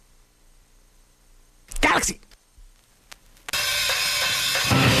Taxi.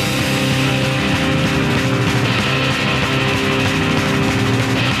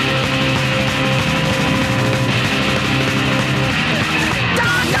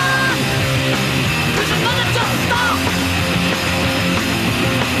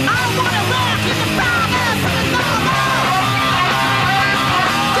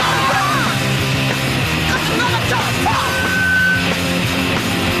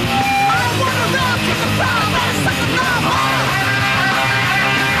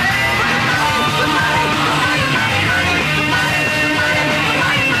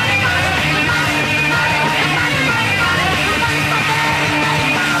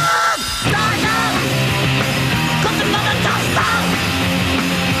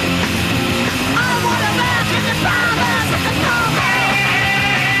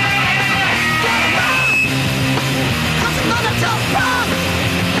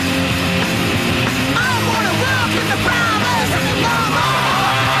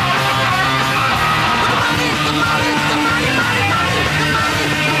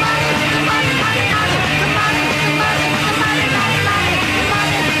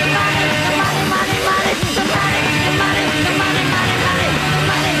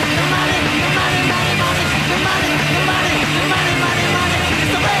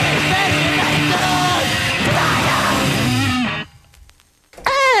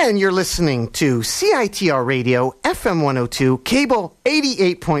 And you're listening to CITR Radio, FM 102, cable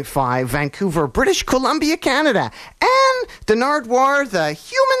 88.5, Vancouver, British Columbia, Canada, and the Nardwuar, the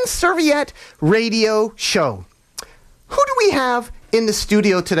Human Serviette Radio Show. Who do we have in the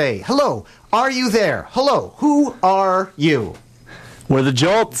studio today? Hello, are you there? Hello, who are you? We're the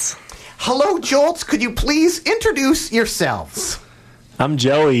Jolts. Hello, Jolts. Could you please introduce yourselves? I'm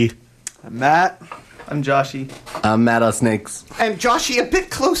Joey. I'm Matt. I'm Joshy. I'm Matt on Snakes. And Joshy, a bit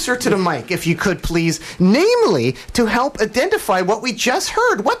closer to the mic, if you could, please. Namely, to help identify what we just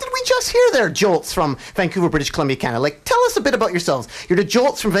heard. What did we just hear there, Jolts from Vancouver, British Columbia, Canada? Like, tell us a bit about yourselves. You're the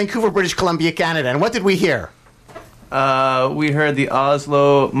Jolts from Vancouver, British Columbia, Canada. And what did we hear? We heard the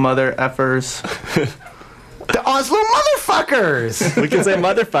Oslo mother effers. The Oslo motherfuckers! We can say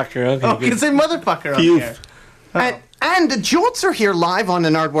motherfucker. Okay, Oh, you can say motherfucker on here. And the Jolts are here live on the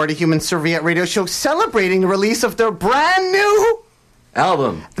Nardwuar, the Human Serviette Radio Show, celebrating the release of their brand new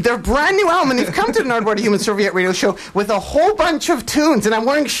album. Their brand new album. And they've come to the Nardwuar, the Human Serviette Radio Show with a whole bunch of tunes. And I'm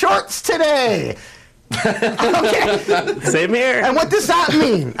wearing shorts today. Okay. Same here. And what does that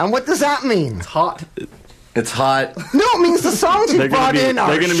mean? It's hot. It's hot. No, it means the songs you brought in are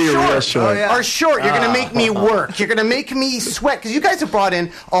they're gonna be real short. Oh, yeah. Are short. You're going to make me work. You're going to make me sweat. Because you guys have brought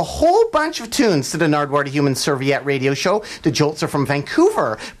in a whole bunch of tunes to the Nardwuar, the Human Serviette Radio Show. The Jolts are from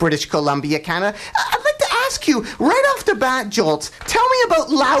Vancouver, British Columbia, Canada. I'd like to ask you, right off the bat, Jolts, tell me about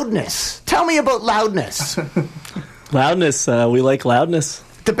loudness. Tell me about loudness. Loudness. We like loudness.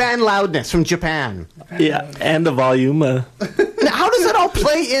 The band Loudness from Japan. Yeah, and the volume. Now, how does it all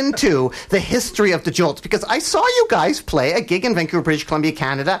play into the history of the Jolts? Because I saw you guys play a gig in Vancouver, British Columbia,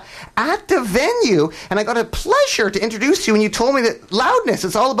 Canada at the venue, and I got a pleasure to introduce you, and you told me that loudness,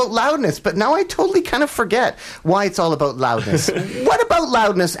 it's all about loudness, but now I totally kind of forget why it's all about loudness. What about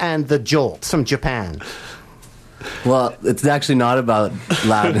Loudness and the Jolts from Japan? Well, it's actually not about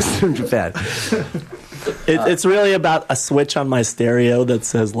loudness from Japan. It's really about a switch on my stereo that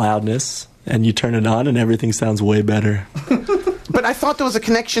says loudness, and you turn it on, and everything sounds way better. But I thought there was a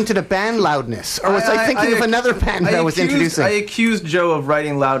connection to the band Loudness. Or was I thinking of another band that I was introducing? I accused Joe of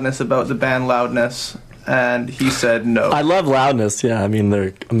writing Loudness about the band Loudness, and he said no. I love loudness, yeah. I mean,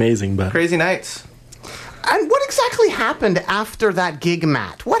 they're amazing, but... Crazy Nights. And what exactly happened after that gig,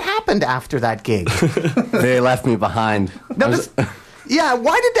 Matt? What happened after that gig? They left me behind. Yeah,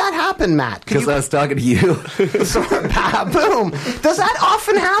 why did that happen, Matt? Because I was talking to you. Boom. Does that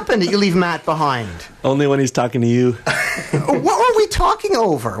often happen that you leave Matt behind? Only when he's talking to you. What were we talking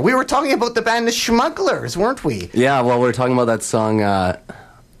over? We were talking about the band The Schmugglers, weren't we? Yeah, well, we were talking about that song,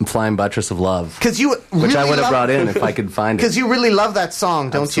 Flying Buttress of Love. Which I would have brought in if I could find it. Because you really love that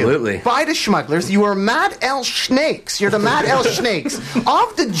song, don't Absolutely. you? By The Schmugglers. You are Matt L. Snakes. You're the Matt L. Snakes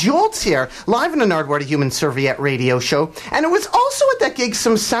of the Jolts here, live in the Nardwuar, the Human Serviette Radio Show. And it was also at that gig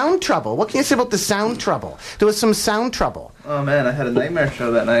some sound trouble. What can you say about the sound trouble? There was some sound trouble. Oh, man, I had a nightmare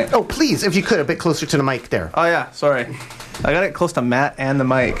show that night. Oh, please, if you could, a bit closer to the mic there. Oh, yeah, sorry. I got it close to Matt and the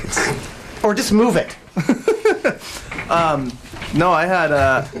mic. Or just move it. No, I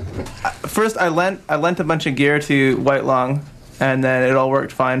had first I lent a bunch of gear to White Long, and then it all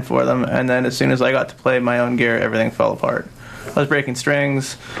worked fine for them. And then as soon as I got to play my own gear, everything fell apart. I was breaking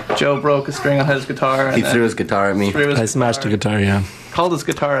strings. Joe broke a string on his guitar. He threw his guitar at me. I smashed a guitar, yeah. Called his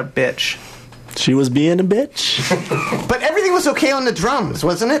guitar a bitch. She was being a bitch. But everything was okay on the drums,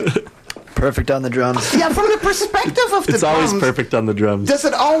 wasn't it? Perfect on the drums. Yeah, from the perspective of the drums. It's always perfect on the drums. Does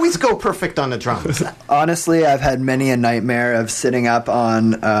it always go perfect on the drums? Honestly, I've had many a nightmare of sitting up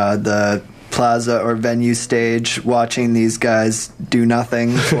on the plaza or venue stage watching these guys do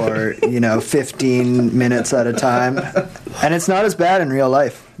nothing for 15 minutes at a time, and it's not as bad in real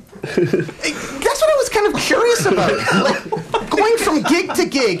life. That's what I was kind of curious about. Like, going from gig to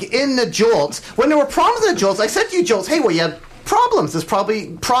gig in the Jolts, when there were problems in the Jolts, I said to you, Jolts, hey, well, you had problems. There's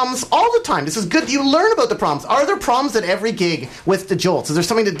probably problems all the time. This is good. You learn about the problems. Are there problems at every gig with the Jolts? Is there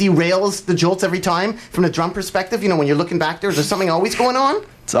something that derails the Jolts every time from the drum perspective? When you're looking back there, is there something always going on?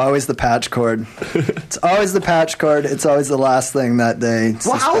 It's always the patch cord. It's always the patch cord. It's always the last thing that they suspect.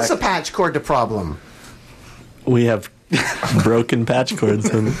 Well, how is the patch cord the problem? We have broken patch cords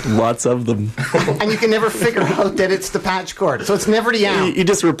and lots of them. And you can never figure out that it's the patch cord. So it's never the amp. You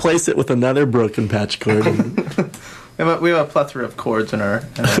just replace it with another broken patch cord. We have a plethora of chords in our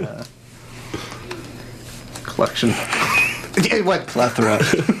collection. What? Plethora.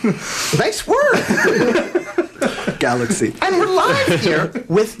 Nice word. Galaxy. And we're live here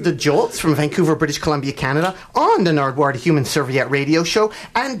with the Jolts from Vancouver, British Columbia, Canada, on the Nardwuar, the Human Serviette radio show.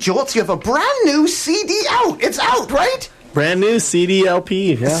 And Jolts, you have a brand new CD out. It's out, right? Brand new CD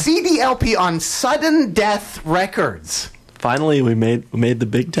LP, yeah. CD LP on Sudden Death Records. Finally, we made the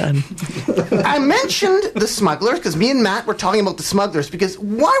big time. I mentioned the Smugglers because me and Matt were talking about the Smugglers because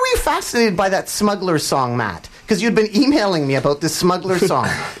why were you fascinated by that Smugglers song, Matt? Because you'd been emailing me about this Smugglers song.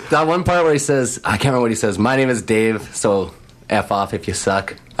 That one part where he says, I can't remember what he says, my name is Dave, so F off if you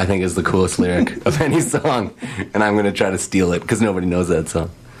suck, I think is the coolest lyric of any song. And I'm going to try to steal it because nobody knows that song.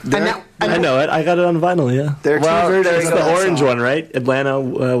 I know it. I got it on vinyl, yeah. There's the orange one, right? Atlanta,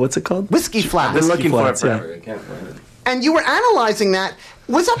 what's it called? Whiskey Flats. I've been looking for it Flats, yeah. forever. I can't find it. And you were analyzing that.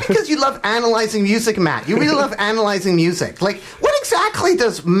 Was that because you love analyzing music, Matt? You really love analyzing music. Like, what exactly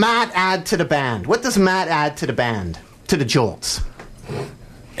does Matt add to the band? What does Matt add to the band? To the Jolts?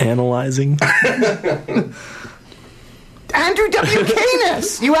 Analyzing. Andrew W.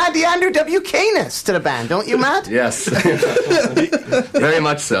 Canis. You add the Andrew W. Canis to the band, don't you, Matt? Yes. Very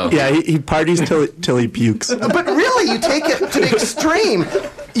much so. Yeah, he parties till he pukes. But really, you take it to the extreme.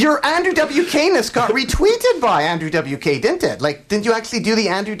 Your Andrew W. Canis got retweeted by Andrew W.K., didn't it? Like, didn't you actually do the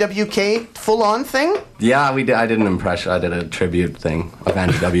Andrew W.K. full-on thing? Yeah, we did. I did an impression. I did a tribute thing of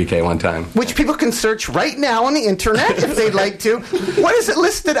Andrew W.K. one time. Which people can search right now on the internet if they'd like to. What is it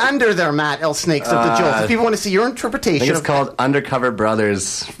listed under there, Matt L. Snakes of the Jolts? If people want to see your interpretation. I think it's called Undercover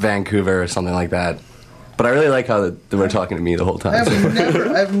Brothers Vancouver or something like that. But I really like how they were talking to me the whole time.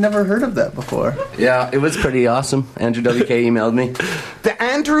 I've never heard of that before. Yeah, it was pretty awesome. Andrew W.K. emailed me. The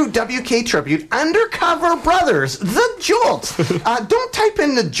Andrew W.K. tribute, Undercover Brothers, the Jolts. Don't type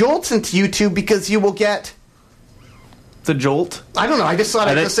in the Jolts into YouTube because you will get... The Jolt? I don't know, I just thought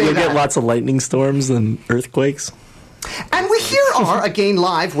I'd just say you'll that. get lots of lightning storms and earthquakes. And we here are again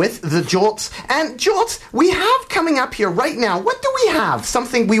live with the Jolts. And Jolts, we have coming up here right now, what do we have?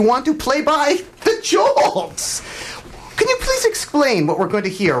 Something we want to play by the Jolts. Can you please explain what we're going to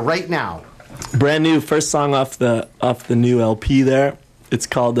hear right now? Brand new first song off the new LP there. It's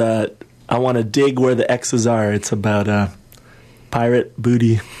called I Want to Dig Where the X's Are. It's about pirate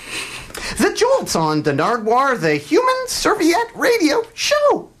booty. The Jolts on the Nardwuar, the Human Serviette radio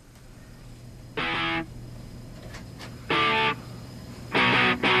show.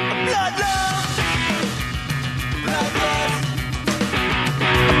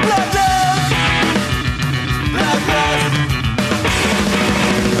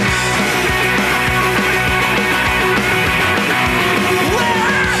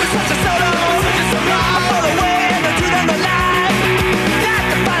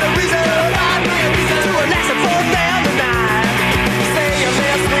 Say you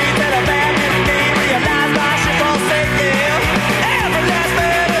miss me.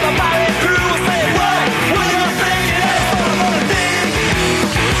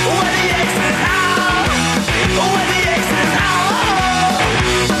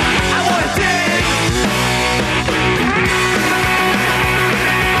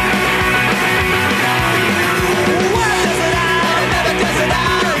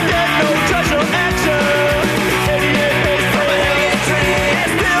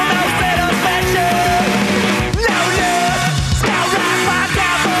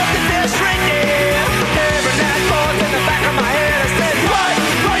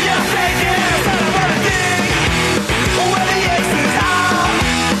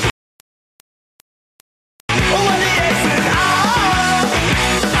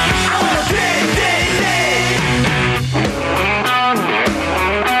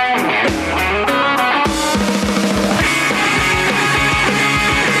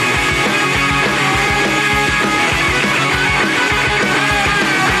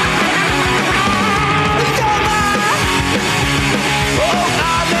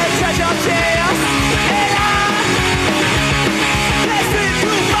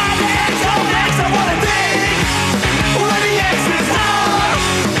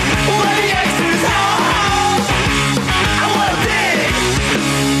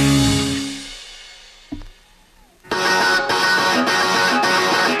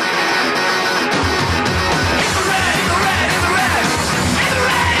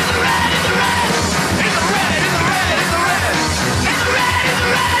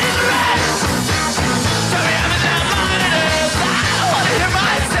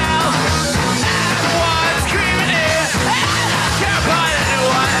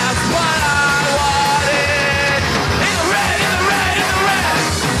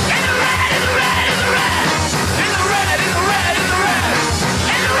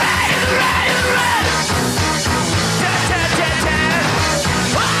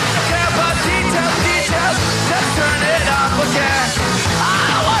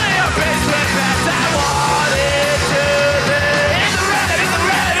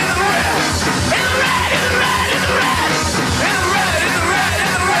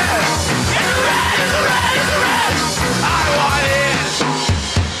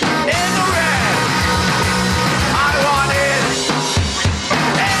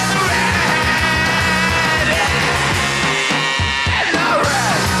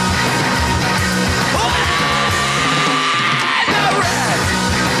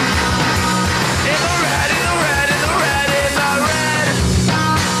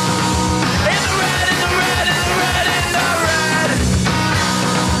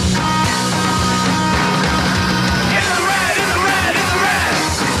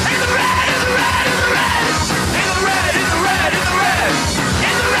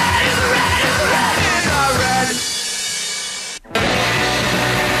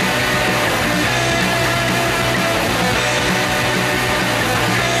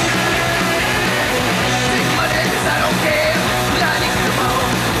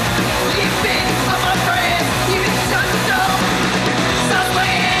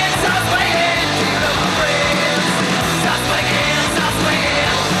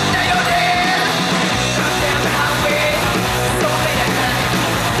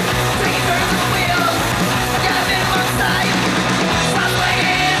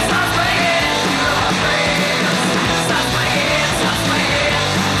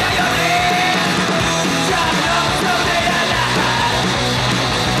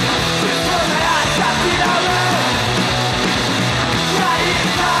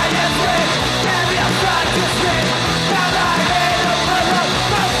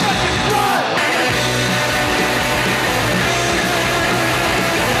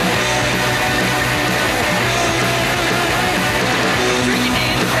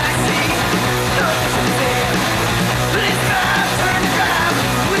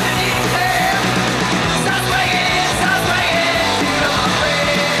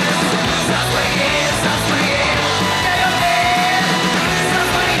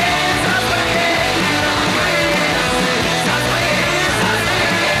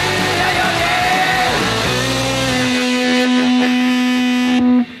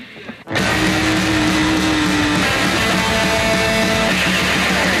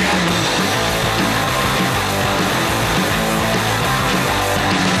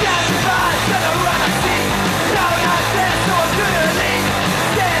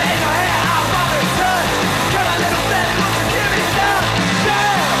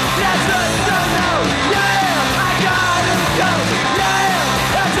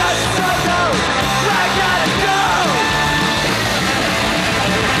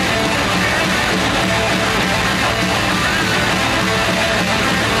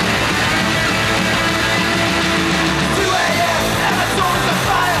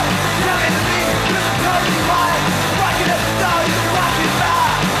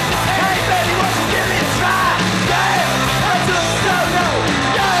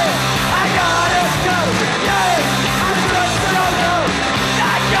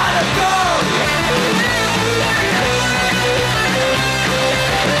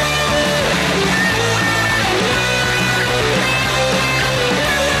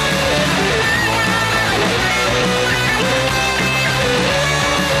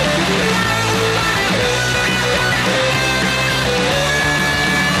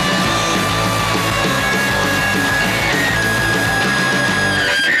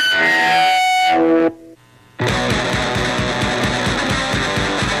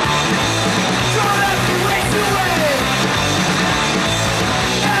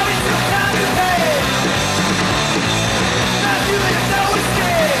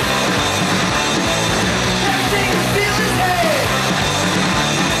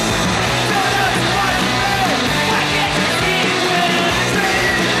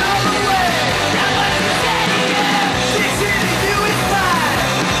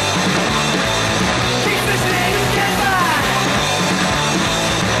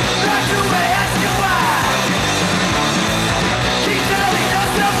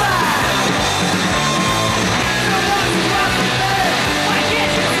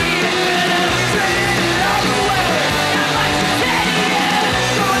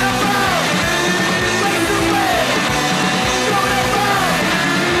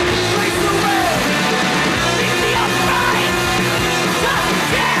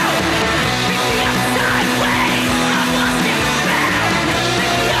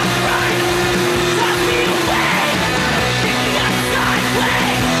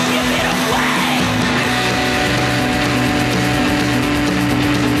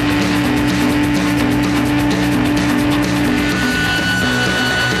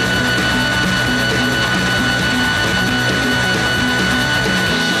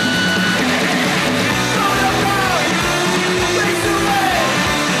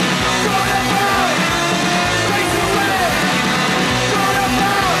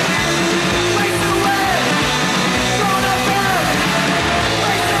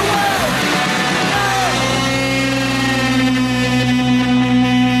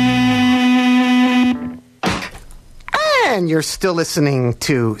 You're still listening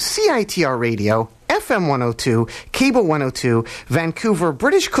to CITR Radio, FM 102, Cable 102, Vancouver,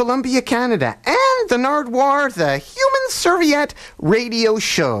 British Columbia, Canada, and the Nardwuar, the Human Serviette Radio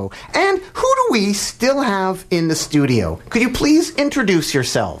Show. And who do we still have in the studio? Could you please introduce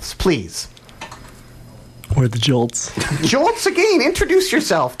yourselves, please? We're the Jolts. Jolts again, introduce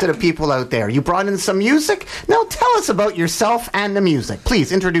yourself to the people out there. You brought in some music. Now tell us about yourself and the music.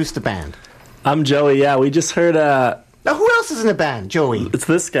 Please introduce the band. I'm Joey, yeah. We just heard, Now who else is in the band, Joey? it's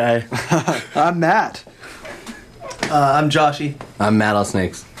this guy. I'm Matt. I'm Joshy. I'm Matt All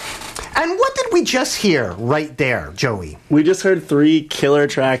Snakes. And what did we just hear right there, Joey? We just heard 3 killer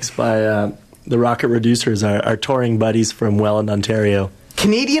tracks by the Rocket Reducers, our touring buddies from Welland, Ontario.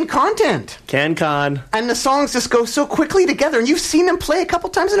 Canadian content. CanCon. And the songs just go so quickly together. And you've seen them play a couple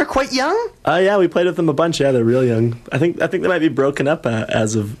times and they're quite young? Yeah, we played with them a bunch. Yeah, they're real young. I think they might be broken up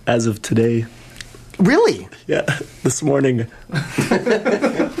as of today. Really? Yeah, this morning. But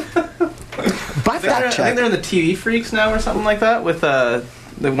I think they're in the TV Freaks now or something like that with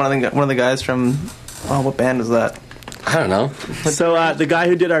one of the guys from what band is that? I don't know. So the guy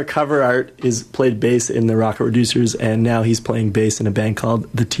who did our cover art played bass in the Rocket Reducers, and now he's playing bass in a band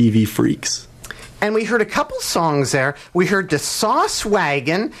called the TV Freaks. And we heard a couple songs there. We heard the Sauce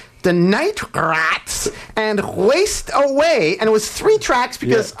Wagon, the Night Rats, and Waste Away. And it was 3 tracks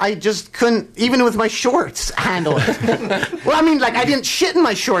because I just couldn't, even with my shorts, handle it. Well, I mean, like, I didn't shit in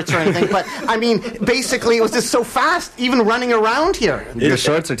my shorts or anything, but, I mean, basically, it was just so fast, even running around here. Your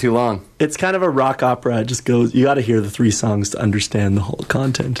shorts are too long. It's kind of a rock opera. It just goes, you got to hear the 3 songs to understand the whole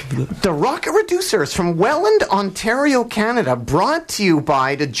content of The Rocket Reducers from Welland, Ontario, Canada, brought to you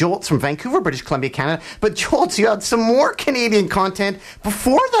by the Jolts from Vancouver, British Columbia, Canada. But Jolts, you had some more Canadian content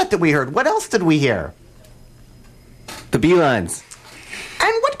before that we heard. What else did we hear? The Beelines.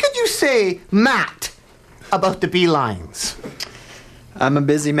 And what could you say, Matt, about the Beelines? I'm a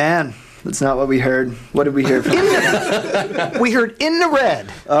busy man. That's not what we heard. What did we hear from We heard In the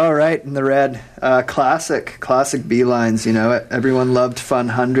Red. Oh, right, In the Red. Classic Beelines, you know. Everyone loved Fun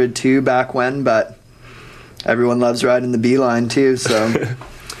 100 too back when, but everyone loves riding the Beeline too, so...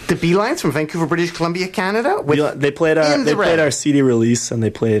 The Beelines from Vancouver, British Columbia, Canada. They played our CD release, and we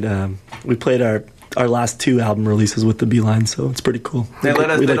played our last 2 album releases with the Beeline, so it's pretty cool. We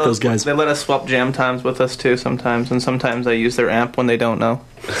like those guys. They let us swap jam times with us too sometimes, and sometimes I use their amp when they don't know.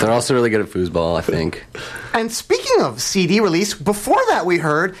 They're also really good at foosball, I think. And speaking of CD release, before that we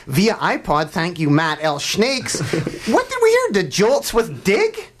heard via iPod, thank you, Matt L. Snakes. What did we hear? The Jolts with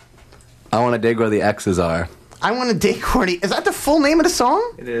Dig? I want to dig where the X's are. I want to dig Cordy. Is that the full name of the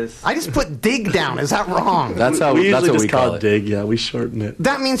song? It is. I just put dig down. Is that wrong? That's how we usually just call it. dig. Yeah, we shorten it.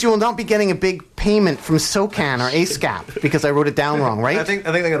 That means you will not be getting a big payment from SOCAN or ASCAP because I wrote it down wrong, right? I think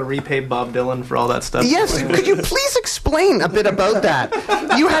they got to repay Bob Dylan for all that stuff. Yes. Could you please explain a bit about that?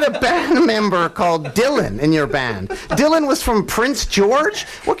 You had a band member called Dylan in your band. Dylan was from Prince George.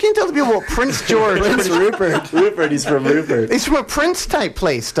 What can you tell the people about Prince George? Prince Rupert. Rupert. He's from Rupert. He's from a Prince type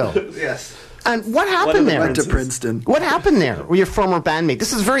place, though. Yes. And what happened there? Went to Princeton. What happened there with your former bandmate?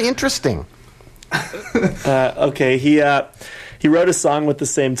 This is very interesting. Okay, he wrote a song with the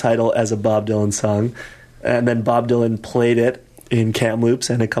same title as a Bob Dylan song, and then Bob Dylan played it in Kamloops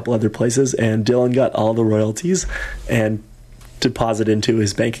and a couple other places, and Dylan got all the royalties and deposited into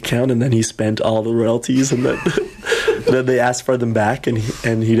his bank account, and then he spent all the royalties, and then they asked for them back, and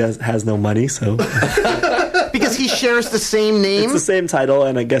he has no money, so... Because he shares the same name? It's the same title,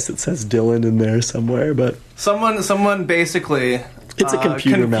 and I guess it says Dylan in there somewhere, but... Someone basically... It's a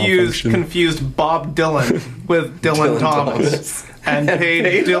computer malfunction. Confused Bob Dylan with Dylan Thomas and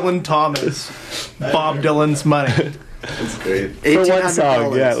paid Dylan Thomas Bob Dylan's money. That's great. For one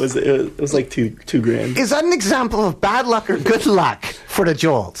song, yeah, it was like two grand. Is that an example of bad luck or good luck for the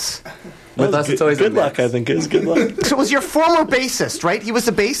Jolts? With us, it's always good luck, I think, is good luck. So it was your former bassist, right? He was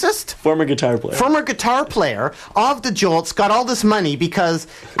a bassist? Former guitar player. Former guitar player of the Jolts got all this money because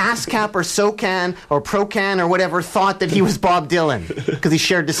ASCAP or SOCAN or ProCan or whatever thought that he was Bob Dylan because he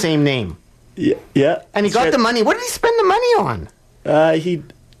shared the same name. Yeah. And he got the money. What did he spend the money on?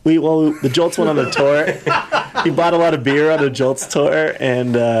 The Jolts went on a tour. He bought a lot of beer on a Jolts tour,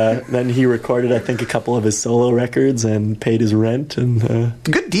 and then he recorded, I think, a couple of his solo records and paid his rent. And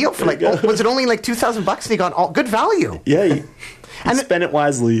good deal for was it only like $2,000 and he got all good value? Yeah, he spent it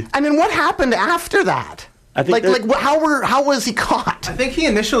wisely. And then what happened after that? I think how was he caught? I think he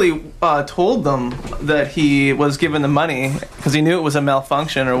initially told them that he was given the money because he knew it was a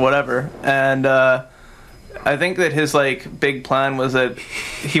malfunction or whatever, and I think that his big plan was that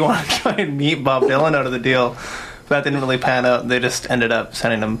he wanted to try and meet Bob Dylan out of the deal. That didn't really pan out. They just ended up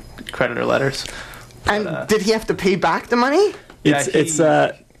sending him creditor letters. And did he have to pay back the money?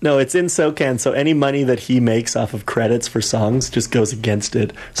 No, it's in SoCan, so any money that he makes off of credits for songs just goes against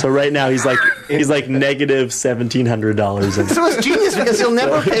it. So right now he's like negative $1,700. So it's genius because he'll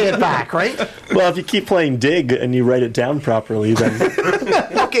never pay it back, right? Well, if you keep playing Dig and you write it down properly, then...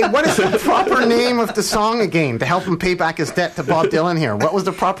 Okay, what is the proper name of the song again to help him pay back his debt to Bob Dylan here? What was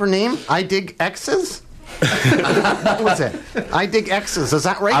the proper name? I Dig X's? What was it? I Dig X's. Is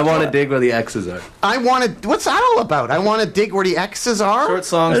that right? I want to dig where the X's are. What's that all about? I want to dig where the X's are? Short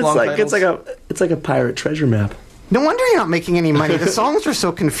songs, long titles. It's like a pirate treasure map. No wonder you're not making any money. The songs are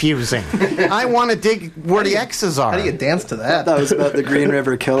so confusing. I want to dig where the X's are. How do you dance to that? That was about the Green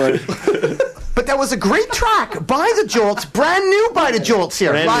River Killer. But that was a great track by the Jolts, brand new by the Jolts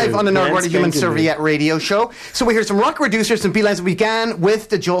here, live on the Nardwuar Human Serviette radio show. So we hear some rock reducers and B-lines. We began with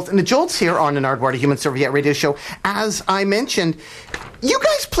the Jolts, and the Jolts here on the Nardwuar Human Serviette radio show. As I mentioned, you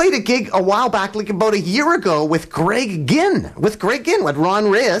guys played a gig a while back, like about a year ago, with Greg Ginn. With Ron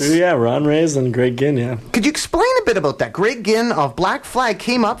Reyes. Yeah, Ron Reyes and Greg Ginn, yeah. Could you explain a bit about that? Greg Ginn of Black Flag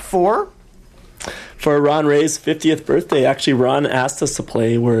came up for Ron Reyes' 50th birthday. Actually, Ron asked us to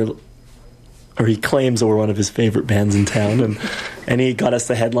play or he claims that we're one of his favorite bands in town, and he got us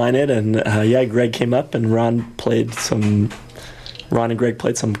to headline it, and Greg came up, and Ron and Greg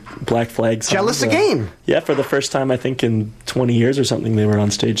played some Black Flag songs. Jealous Again. Yeah, for the first time, I think, in 20 years or something, they were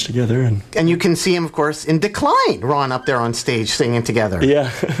on stage together. And you can see him, of course, in Decline, Ron up there on stage singing together. Yeah.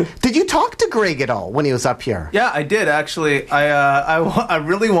 Did you talk to Greg at all when he was up here? Yeah, I did, actually. I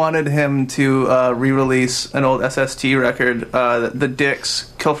really wanted him to re-release an old SST record, the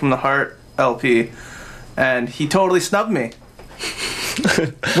Dicks, Kill From the Heart LP, and he totally snubbed me.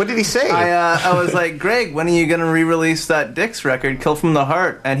 What did he say? I was like, Greg, when are you going to re-release that Dicks record, Kill From the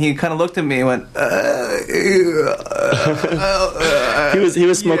Heart? And he kind of looked at me and went, he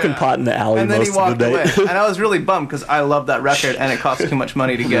was smoking pot in the alley and then most he walked of the day. away. And I was really bummed because I love that record and it cost too much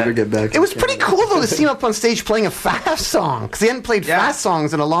money to get. Never get back to It was pretty cool, though, to see him up on stage playing a fast song, because he hadn't played fast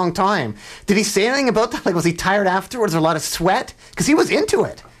songs in a long time. Did he say anything about that? Like, was he tired afterwards? Was there a lot of sweat? Because he was into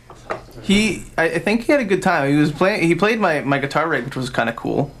it. I think he had a good time. He played my guitar rig, which was kind of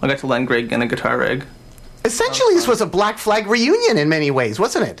cool. I got to lend Greg in a guitar rig. Essentially, this was a Black Flag reunion in many ways,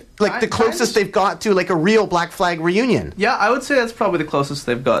 wasn't it? Like the closest they've got to like a real Black Flag reunion. Yeah, I would say that's probably the closest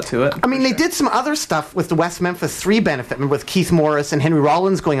they've got to it. I mean, they did some other stuff with the West Memphis 3 benefit, with Keith Morris and Henry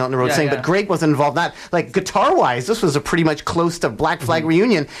Rollins going out on the road but Greg wasn't involved in that. Like, guitar-wise, this was a pretty much close to Black Flag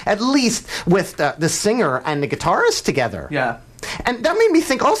reunion, at least with the singer and the guitarist together. Yeah. And that made me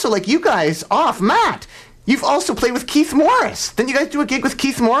think also, like, you guys, Matt, you've also played with Keith Morris. Didn't you guys do a gig with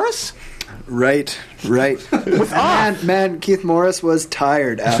Keith Morris? Right. With man, Keith Morris was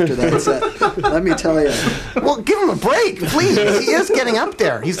tired after that set. Let me tell you. Well, give him a break, please. He is getting up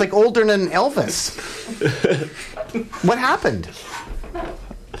there. He's like older than Elvis. What happened?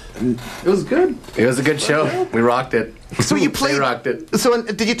 It was good. It was a good show. We rocked it. So you played. They rocked it. So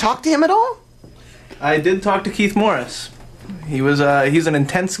did you talk to him at all? I did talk to Keith Morris. He's an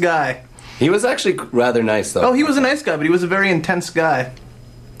intense guy. He was actually rather nice, though. Oh, he was a nice guy, but he was a very intense guy.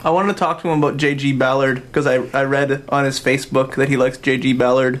 I wanted to talk to him about J.G. Ballard, because I read on his Facebook that he likes J.G.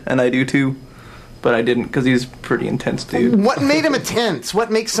 Ballard, and I do too. But I didn't, because he's a pretty intense dude. What made him intense?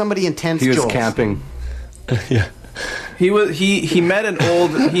 What makes somebody intense, He was Joel? camping. Yeah. He met an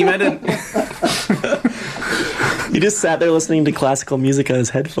He just sat there listening to classical music on his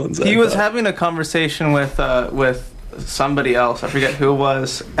headphones. He was having a conversation with somebody else. I forget who it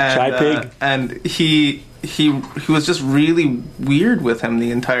was. And, Chai Pig. And he was just really weird with him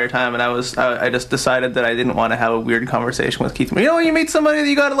the entire time, and I just decided that I didn't want to have a weird conversation with Keith. You know, when you meet somebody that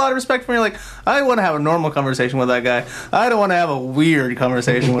you got a lot of respect for, you're like, I want to have a normal conversation with that guy. I don't want to have a weird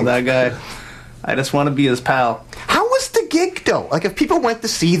conversation with that guy. I just want to be his pal. How was the gig, though? Like, if people went to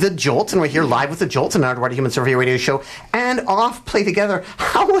see the Jolts, and we're here live with the Jolts on Nardwuar Human Survey Radio Show, and Off play together,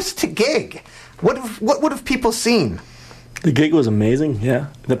 how was the gig? What would have people seen? The gig was amazing, yeah.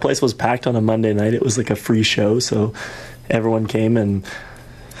 The place was packed on a Monday night. It was like a free show, so everyone came, and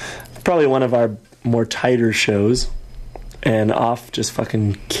probably one of our more tighter shows, and Off just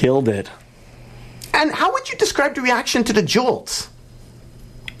fucking killed it. And how would you describe the reaction to the Jolts?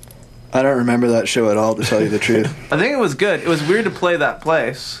 I don't remember that show at all, to tell you the truth. I think it was good. It was weird to play that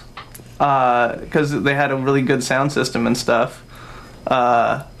place because they had a really good sound system and stuff.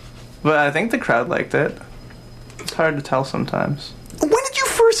 But I think the crowd liked it. It's hard to tell sometimes. When did you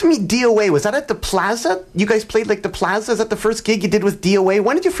first meet DOA? Was that at the Plaza? You guys played like the Plaza? Is that the first gig you did with DOA?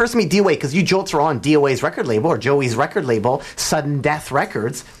 When did you first meet DOA? Because you Jolts were on DOA's record label, or Joey's record label, Sudden Death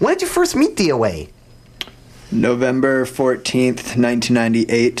Records. When did you first meet DOA? November 14th,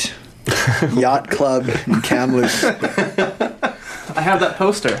 1998. Yacht Club in Kamloops. I have that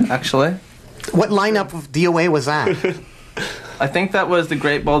poster, actually. What lineup of DOA was that? I think that was the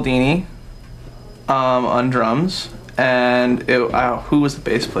Great Baldini on drums, and who was the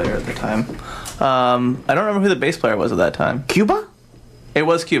bass player at the time? I don't remember who the bass player was at that time. Cuba? It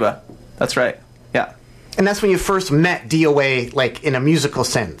was Cuba. That's right. Yeah. And that's when you first met DOA, like, in a musical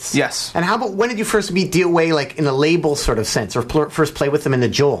sense? Yes. And how about, when did you first meet DOA, like, in a label sort of sense, or first play with them in the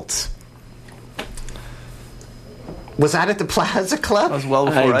Jolts? Was that at the Plaza Club? That was well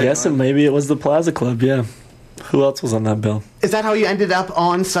before I guess joined. maybe it was the Plaza Club, yeah. Who else was on that bill? Is that how you ended up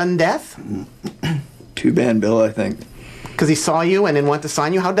on Sudden Death? 2-band bill, I think. Because he saw you and then wanted to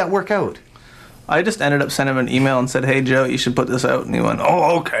sign you? How'd that work out? I just ended up sending him an email and said, "Hey Joe, you should put this out." And he went,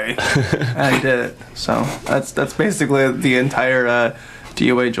 "Oh, okay." And he did it. So that's basically the entire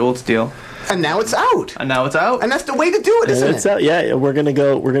DOA Jolts deal. And now it's out. And now it's out. And that's the way to do it, And isn't it's it? out. Yeah, we're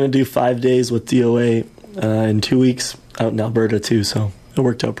gonna do 5 days with DOA in 2 weeks out in Alberta too. So it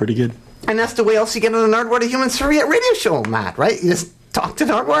worked out pretty good. And that's the way else you get on the Nardwuar, the Human Serviette radio show, Matt, right? You just talk to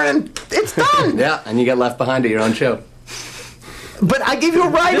Nardwuar and it's done. Yeah, and you get left behind at your own show. But I gave you a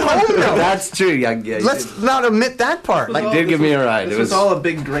ride home, though. That's true. Yeah, you Let's not omit that part. Like, did give me a ride. This It was was all a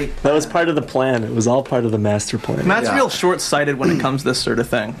big, great. That was part of the plan. It was all part of the master plan. Matt's Yeah. real short-sighted when it comes to this sort of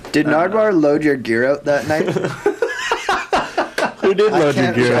thing. Did Nardwuar load your gear out that night? Who did load your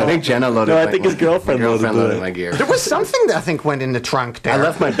can't- gear? I out? think Jenna loaded. No, I my- think his girlfriend my loaded loaded it. my gear. There was something that I think went in the trunk there. I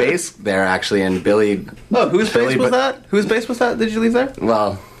left my bass there actually, and Billy. Oh, whose Billy, bass was but- that? Whose bass was that? Did you leave there?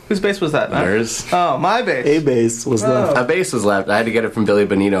 Well, Whose bass was that, Matt? hers. Oh, my bass. A bass was left. A bass was left. I had to get it from Billy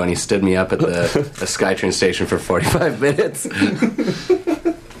Benito, and he stood me up at the SkyTrain station for 45 minutes.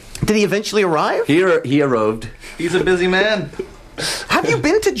 Did he eventually arrive? He arrived. He's a busy man. Have you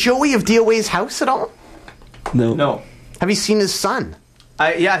been to Joey of DOA's house at all? No. No. Have you seen his son?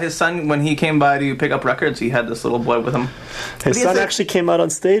 Yeah, his son, when he came by to pick up records, he had this little boy with him. His is son it- actually came out on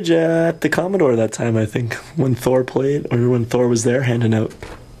stage at the Commodore that time, I think, when Thor played, or when Thor was there handing out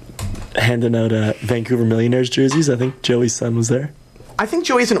Vancouver Millionaires jerseys. I think Joey's son was there. I think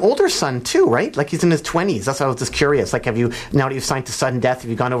Joey's an older son too, right? Like he's in his 20s. That's why I was just curious. Like, have you, now that you've signed to Sudden Death, have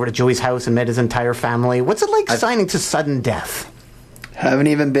you gone over to Joey's house and met his entire family? What's it like signing to Sudden Death? Haven't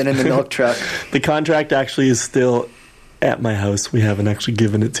even been in the milk truck. The contract actually is still at my house. We haven't actually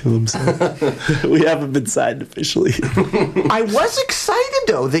given it to him, so we haven't been signed officially. I was excited,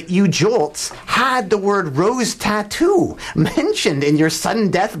 though, that you Jolts had the word Rose Tattoo mentioned in your Sudden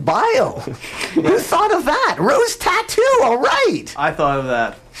Death bio. Who thought of that? Rose Tattoo, all right. I thought of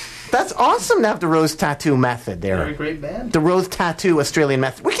that. That's awesome to have the Rose Tattoo method Very there. great band. The Rose Tattoo Australian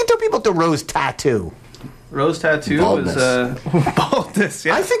method. We can tell people the Rose Tattoo. Rose Tattoo Baldness. was baldness.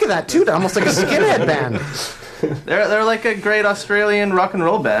 Yeah, I think of that too. They're almost like a skinhead band. they're like a great Australian rock and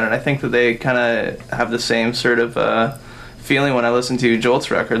roll band, and I think that they kind of have the same sort of feeling when I listen to Jolts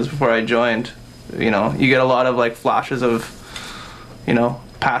records before I joined. You know, you get a lot of like flashes of, you know,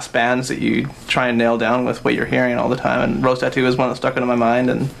 past bands that you try and nail down with what you're hearing all the time, and Rose Tattoo is one that stuck into my mind,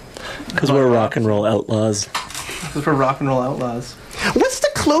 and Because we're rock and roll outlaws. for rock and roll outlaws. What's the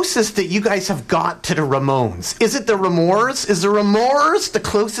closest that you guys have got to the Ramones? Is it the Ramones? Is the Ramones the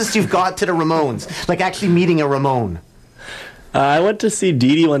closest you've got to the Ramones? Like actually meeting a Ramone? I went to see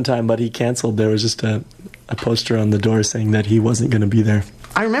Dee Dee one time, but he canceled. There was just a poster on the door saying that he wasn't going to be there.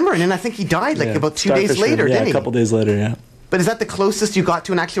 I remember, and then I think he died like Yeah. about 2 days Starfish later, Room. didn't he? Yeah, a couple days later, yeah. But is that the closest you got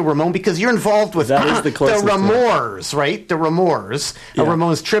to an actual Ramone? Because you're involved with That is the closest, yeah. Ramones, right? The Ramones, a Yeah.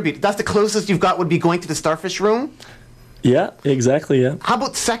 Ramones tribute. That's the closest you've got would be going to the Starfish Room? Yeah, exactly, yeah. How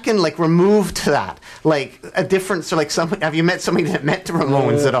about second, like removed to that? Like a difference, or like have you met somebody that met the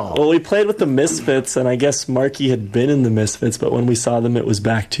Ramones at all? Well, we played with the Misfits, and I guess Marky had been in the Misfits, but when we saw them, it was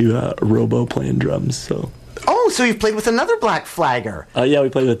back to Robo playing drums. So, Oh, so you've played with another Black Flagger. yeah, we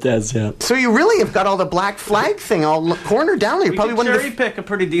played with Dez, yeah. So you really have got all the Black Flag thing all cornered down there. You're We probably could one of cherry the... pick a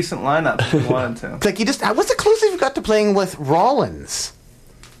pretty decent lineup if we wanted to. Like you just... What's the closest you've got to playing with Rollins?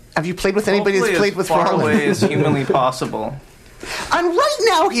 Have you played with anybody Hopefully that's played with as far Rollins? away as humanly possible. And right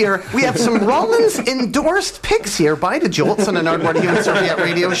now here, we have some Rollins endorsed picks here by the Jolts on the Nardwuar Human Serviette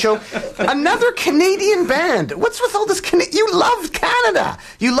radio show. Another Canadian band. What's with all this... You love Canada.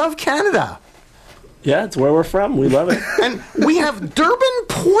 You love Canada. Yeah, it's where we're from. We love it. And we have Durban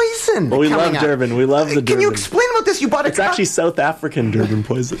Poison Well, we coming love up. Durban. We love the Can Durban. you explain about this? You bought It's actually South African Durban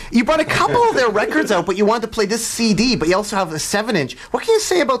Poison. You brought a couple of their records out, but you wanted to play this CD, but you also have a 7-inch. What can you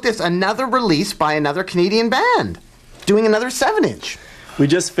say about this? Another release by another Canadian band doing another 7-inch. We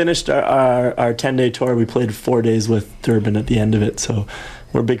just finished our 10-day tour. We played 4 days with Durban at the end of it, so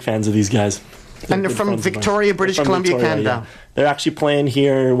we're big fans of these guys. And they're good from friends of mine. Victoria, British They're from Columbia, Victoria, Canada. yeah. They're actually playing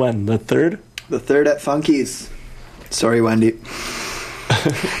here, when? The 3rd? The 3rd at Funky's. Sorry, Wendy.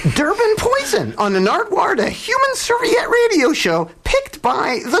 Durban Poison on the Nardwuar, a human serviette radio show picked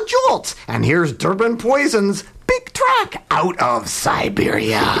by the Jolts. And here's Durban Poison's big track, Out of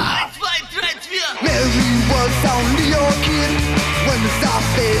Siberia. Mary was only your kid when the South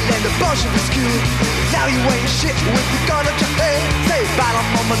fell and the Bolsheviks killed. Now you ain't shit with the gun at your head. Say bye to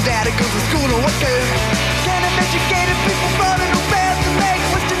mom and daddy goes to school or whatever. Can't educated people running who bad to make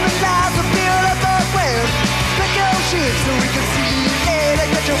question the lies of build up our web. Pick your shit so we can see you ahead and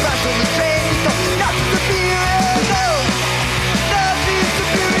get your ass on the train. So not superior, no. Not be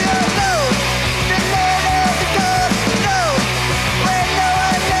superior, no. The land of the gods, no. When no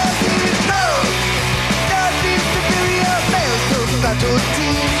one else is, no. Not be superior, male so battle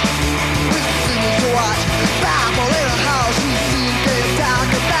teams. With singing to watch Bible in a house, we see they talk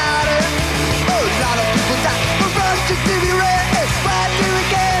about it. A lot of people die for rush to TV red. It's right to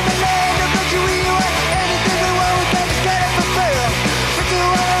again, the land of luxury. Anything we want, we can just get it for free. But do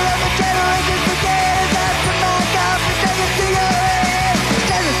all of the generations forget it. That's the man God for taking to your head.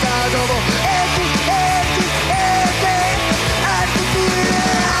 Genocide over empty. I'm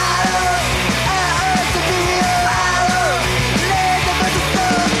superior, I'm superior, land of the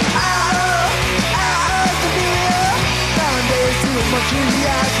sun. I'm superior. Nowadays, too much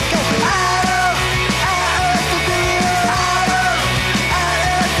reality go.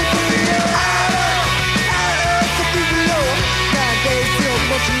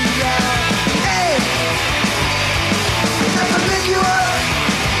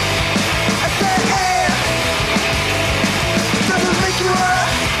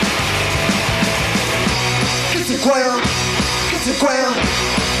 Ground, get the ground,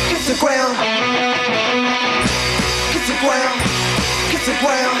 get the ground, get the ground, get the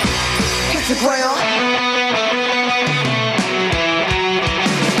ground, get the ground.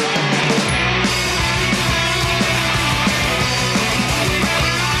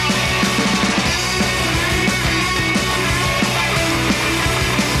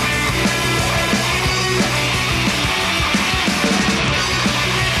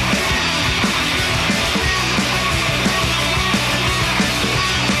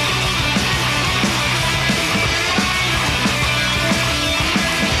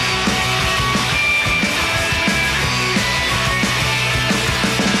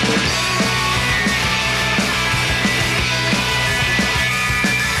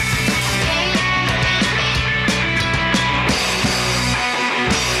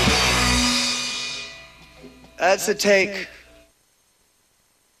 That's a take.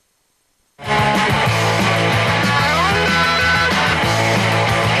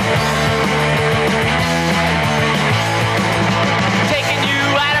 Taking you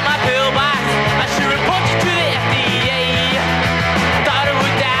out of my pillbox, I should report you to the FDA. Thought it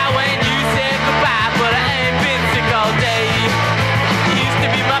would die when you said goodbye, but I ain't been sick all day. You used to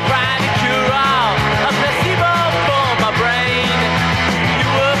be my private cure-all, a placebo for my brain. You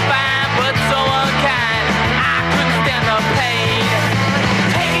were fine, but so unkind. I couldn't stand the pain.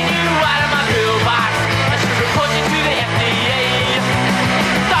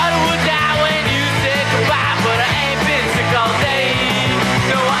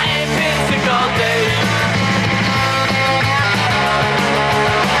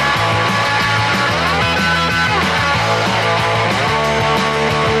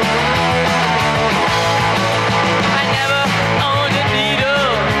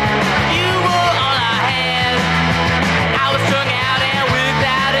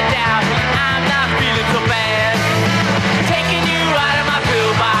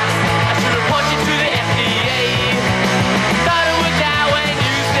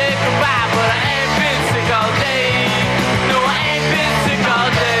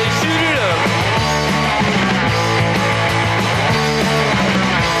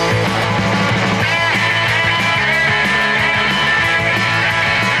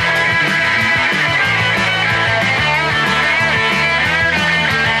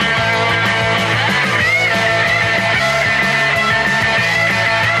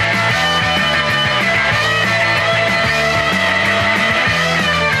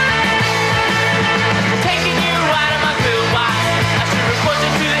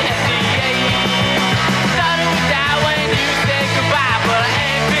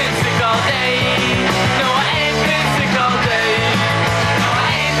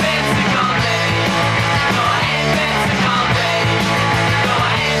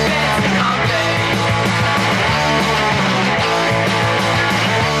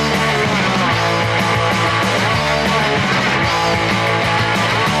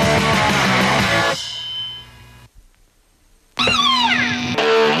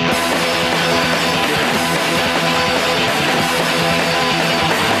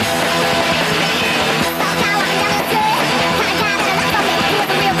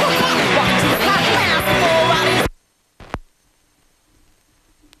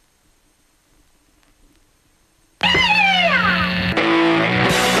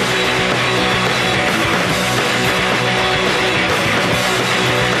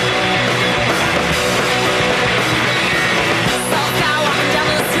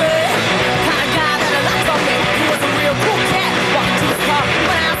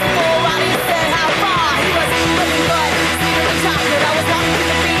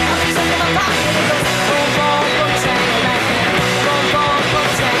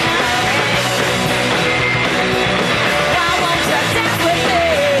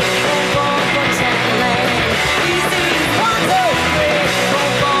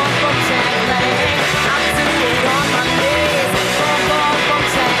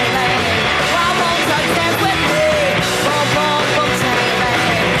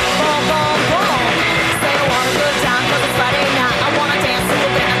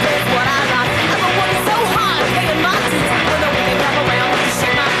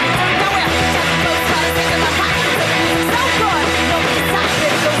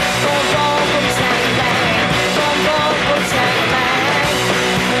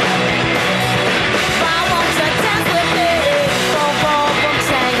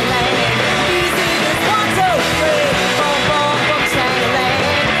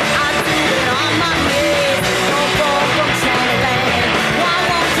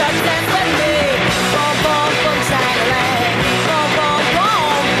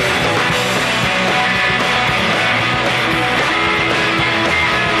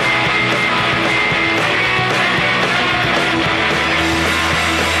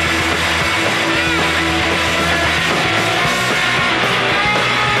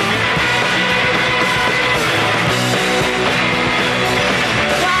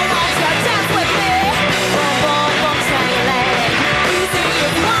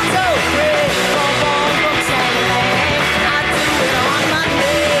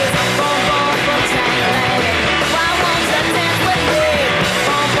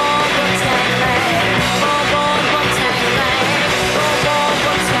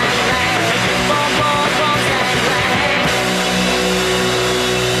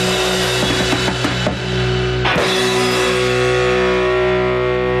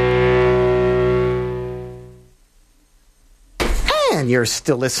 you're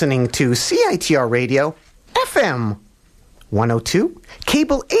still listening to CITR Radio, FM 102,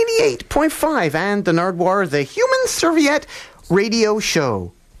 cable 88.5, and the Nardwuar, the Human Serviette Radio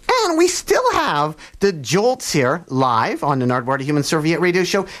Show. And we still have the Jolts here live on the Nardwuar, the Human Serviette Radio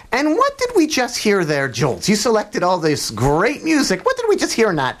Show. And what did we just hear there, Jolts? You selected all this great music. What did we just hear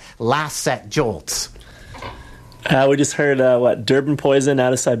in that last set, Jolts? We just heard, Durban Poison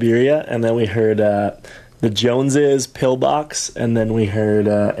out of Siberia, and then we heard the Joneses, Pillbox, and then we heard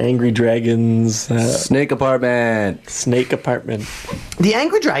Angry Dragons. Snake Apartment. Snake Apartment. The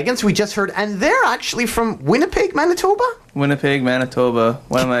Angry Dragons we just heard, and they're actually from Winnipeg, Manitoba? Winnipeg, Manitoba,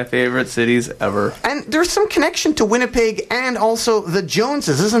 one of my favorite cities ever. And there's some connection to Winnipeg and also the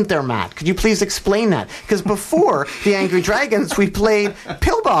Joneses, isn't there, Matt? Could you please explain that? Because before the Angry Dragons, we played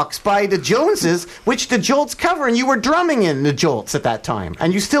Pillbox by the Joneses, which the Jolts cover, and you were drumming in the Jolts at that time.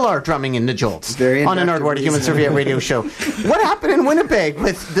 And you still are drumming in the Jolts Very on a Nardwuar, the Human Serviette Radio Show. What happened in Winnipeg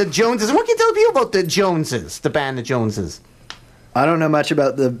with the Joneses? And what can you tell people about the Joneses, the band The Joneses? I don't know much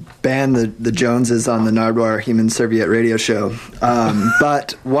about the band the Joneses on the Nardwuar Human Serviette Radio Show,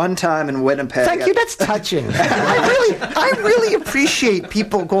 but one time in Winnipeg... Thank you, that's touching. I really appreciate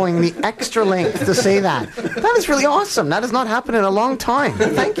people going the extra length to say that. That is really awesome. That has not happened in a long time.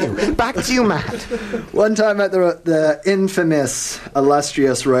 Thank you. Back to you, Matt. One time at the infamous,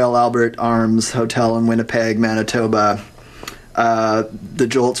 illustrious Royal Albert Arms Hotel in Winnipeg, Manitoba, the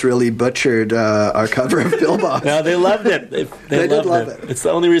Jolts really butchered our cover of Pillbox. No, they loved it. They did loved love it. It's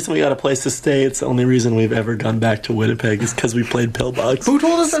the only reason we got a place to stay. It's the only reason we've ever gone back to Winnipeg is because we played Pillbox. Who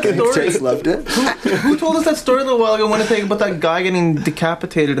told us that story? Gangsters loved it. Who told us that story a little while ago in Winnipeg about that guy getting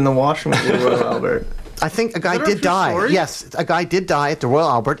decapitated in the washroom at the Royal Albert? I think a guy Is that a did true die. story? Yes, a guy did die at the Royal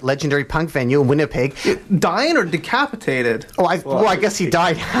Albert, legendary punk venue in Winnipeg. Dying or decapitated? Oh, I guess he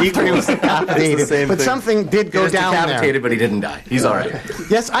died after he was decapitated. same But thing. something did He go was down there. decapitated, but he didn't die. He's all right.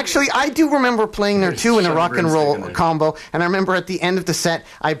 Yes, actually, I do remember playing there too in a Shove a rock and broomstick roll in there. combo. And I remember at the end of the set,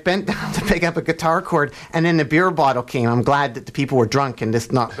 I bent down to pick up a guitar cord, and then the beer bottle came. I'm glad that the people were drunk and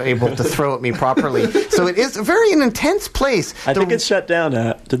just not able to throw at me properly. So it is very an intense place. I think it's shut down.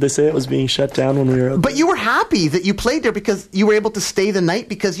 Did they say it was being shut down when we were out But you were happy that you played there because you were able to stay the night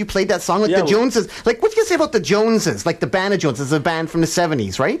because you played that song with Yeah, the Joneses. Like, what do you say about the Joneses? Like the band of Joneses, a band from the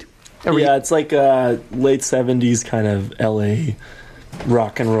 70s, right? Yeah, it's like late 70s kind of LA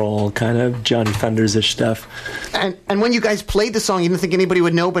rock and roll, kind of Johnny Thunders-ish stuff. And when you guys played the song, you didn't think anybody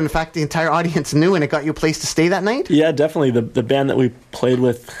would know, but in fact the entire audience knew, and it got you a place to stay that night? Yeah, definitely. The band that we played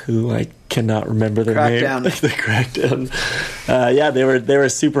with, who I cannot remember their Crackdown. name. The Crackdown. Yeah, they were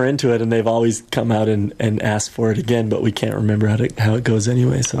super into it, and they've always come out and asked for it again, but we can't remember how it goes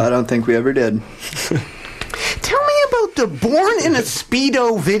anyway. So I don't think we ever did. Tell me about the Born in a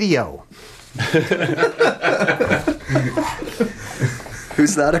Speedo video.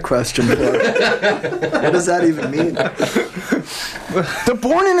 Who's that a question for? What does that even mean? The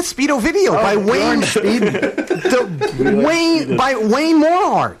Born in a Speedo video by Wayne by Wayne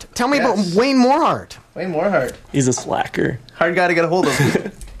Morehart. Tell me about Wayne Morehart. Wayne Morehart. he's a slacker. Hard guy to get a hold of.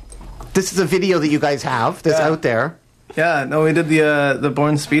 This is a video that you guys have that's out there. Yeah, no, we did the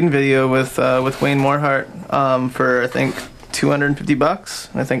Born Speedin' video with Wayne Morehart for I think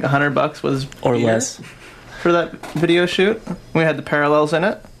 $250. I think $100 was Or beer less. for that video shoot. We had the parallels in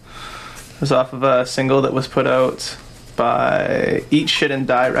it. It was off of a single that was put out by Eat Shit and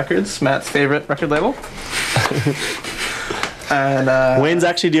Die Records, Matt's favorite record label. And Wayne's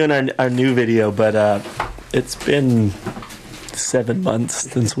actually doing our new video, but it's been 7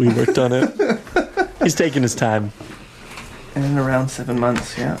 months since we worked on it. He's taking his time. in around 7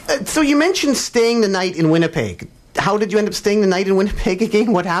 months, yeah. So you mentioned staying the night in Winnipeg. How did you end up staying the night in Winnipeg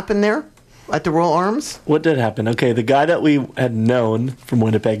again? What happened there at the Royal Arms? What did happen? Okay, the guy that we had known from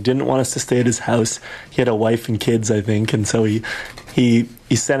Winnipeg didn't want us to stay at his house. He had a wife and kids, I think, and so he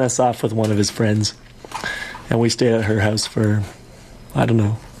sent us off with one of his friends, and we stayed at her house for, I don't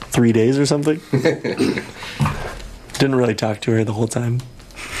know, 3 days or something. Didn't really talk to her the whole time.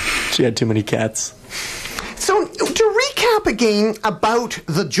 She had too many cats. So, to recap again about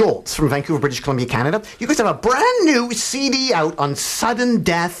the Jolts from Vancouver, British Columbia, Canada, you guys have a brand new CD out on Sudden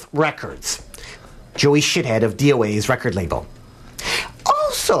Death Records. Joey Shithead of DOA's record label.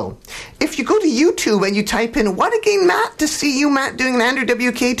 Also, if you go to YouTube and you type in, what again, Matt, to see you, Matt, doing an Andrew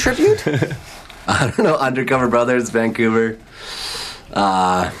WK tribute? I don't know, Undercover Brothers, Vancouver.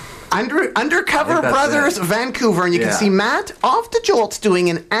 Undercover I think that's Brothers, it. Vancouver, and you can Yeah. see Matt off the Jolts doing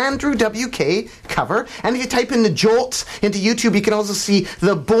an Andrew WK cover. And if you type in the Jolts into YouTube, you can also see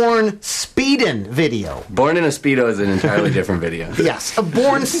the Born Speedin' video. Born in a Speedo is an entirely different video. Yes, a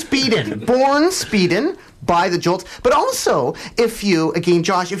Born Speedin'. Born Speedin'. by the Jolts. But also, if you, again,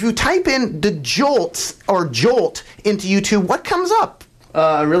 Josh, if you type in the Jolts or Jolt into YouTube, what comes up?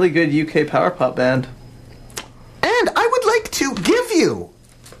 A really good UK power pop band. And I would like to give you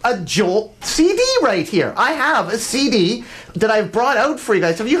a Jolt CD right here. I have a CD that I've brought out for you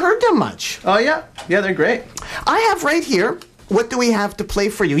guys. Have you heard them much? Oh, yeah. Yeah, they're great. I have right here, what do we have to play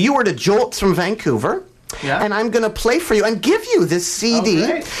for you? You were the Jolts from Vancouver. Yeah. And I'm going to play for you and give you this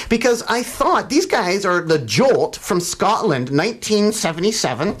CD because I thought these guys are the Jolt from Scotland,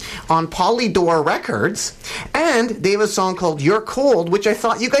 1977, on Polydor Records. And they have a song called You're Cold, which I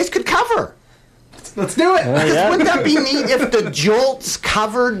thought you guys could cover. Let's do it. Wouldn't that be neat if the Jolts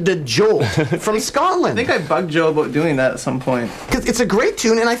covered the Jolt from Scotland? I think I bugged Joe about doing that at some point. Because it's a great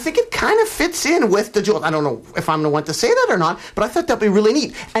tune, and I think it kind of fits in with the Jolt. I don't know if I'm the one to say that or not, but I thought that'd be really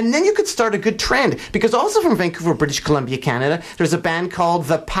neat. And then you could start a good trend, because also from Vancouver, British Columbia, Canada, there's a band called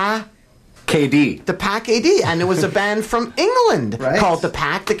the KD. The Pack AD, and there was a band from England called The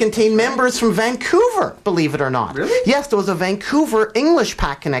Pack that contained members from Vancouver, believe it or not. Really? Yes, there was a Vancouver English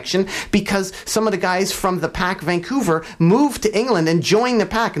Pack connection because some of the guys from The Pack Vancouver moved to England and joined the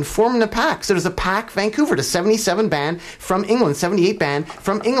Pack and formed the Pack. So there's a Pack Vancouver, the 77 band from England, 78 band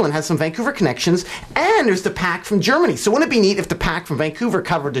from England has some Vancouver connections, and there's the Pack from Germany. So wouldn't it be neat if the Pack from Vancouver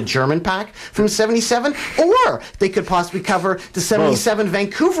covered the German Pack from 77? Or they could possibly cover the 77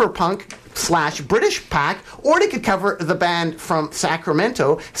 Vancouver punk / British Pack, or they could cover the band from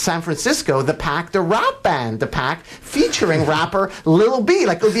Sacramento, San Francisco, the Pack, the rap band, the Pack, featuring rapper Lil B.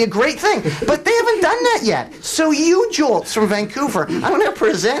 Like, it would be a great thing. But they haven't done that yet. So you Jolts from Vancouver, I'm going to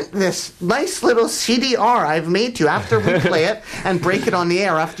present this nice little CDR I've made to you after we play it and break it on the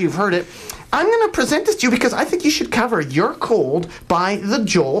air after you've heard it. I'm going to present this to you because I think you should cover You're Cold by the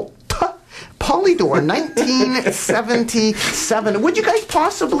Jolt. Polydor, 1977. Would you guys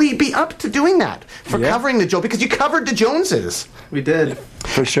possibly be up to doing that for covering the Jolt? Because you covered the Joneses. We did.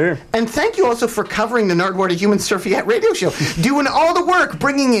 For sure. And thank you also for covering the Nardwuar to Human Surfeit radio show, doing all the work,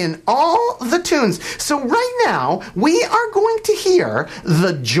 bringing in all the tunes. So right now, we are going to hear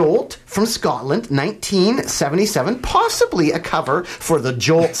the Jolt from Scotland, 1977, possibly a cover for the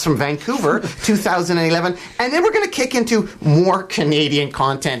Jolts from Vancouver, 2011. And then we're going to kick into more Canadian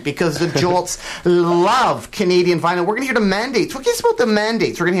content because the Jolts love Canadian vinyl. We're going to hear the Mandates. What can you say about the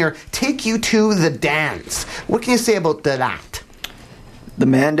Mandates? We're going to hear Take You to the Dance. What can you say about that? The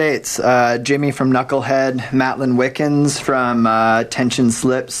Mandates, Jimmy from Knucklehead, Matlin Wickens from Tension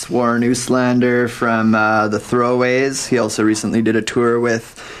Slips, Warren Ooslander from The Throwaways. He also recently did a tour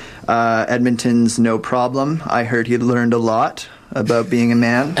with Edmonton's No Problem. I heard he learned a lot about being a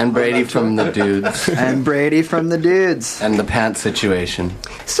man. And Brady from the Dudes. And Brady from the Dudes. And the pants situation.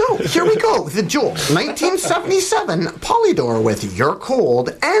 So, here we go. The Jolt, 1977, Polydor with You're Cold,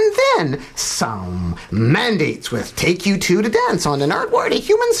 and then some Mandates with Take You to the Dance on the Nardwuar to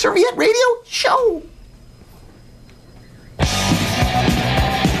Human Surfeit radio show.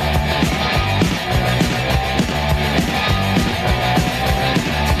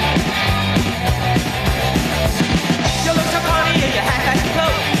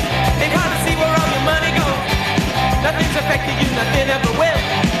 Nothing's affected you, nothing ever will.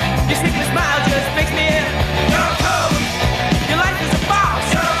 Your sneaking smile just makes me ill. You're cold. Your life is a boss.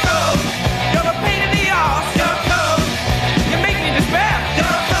 You're cold. You're a pain in the arse. You're cold. You make me despair.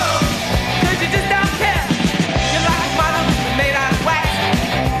 You're cold. 'Cause you're just down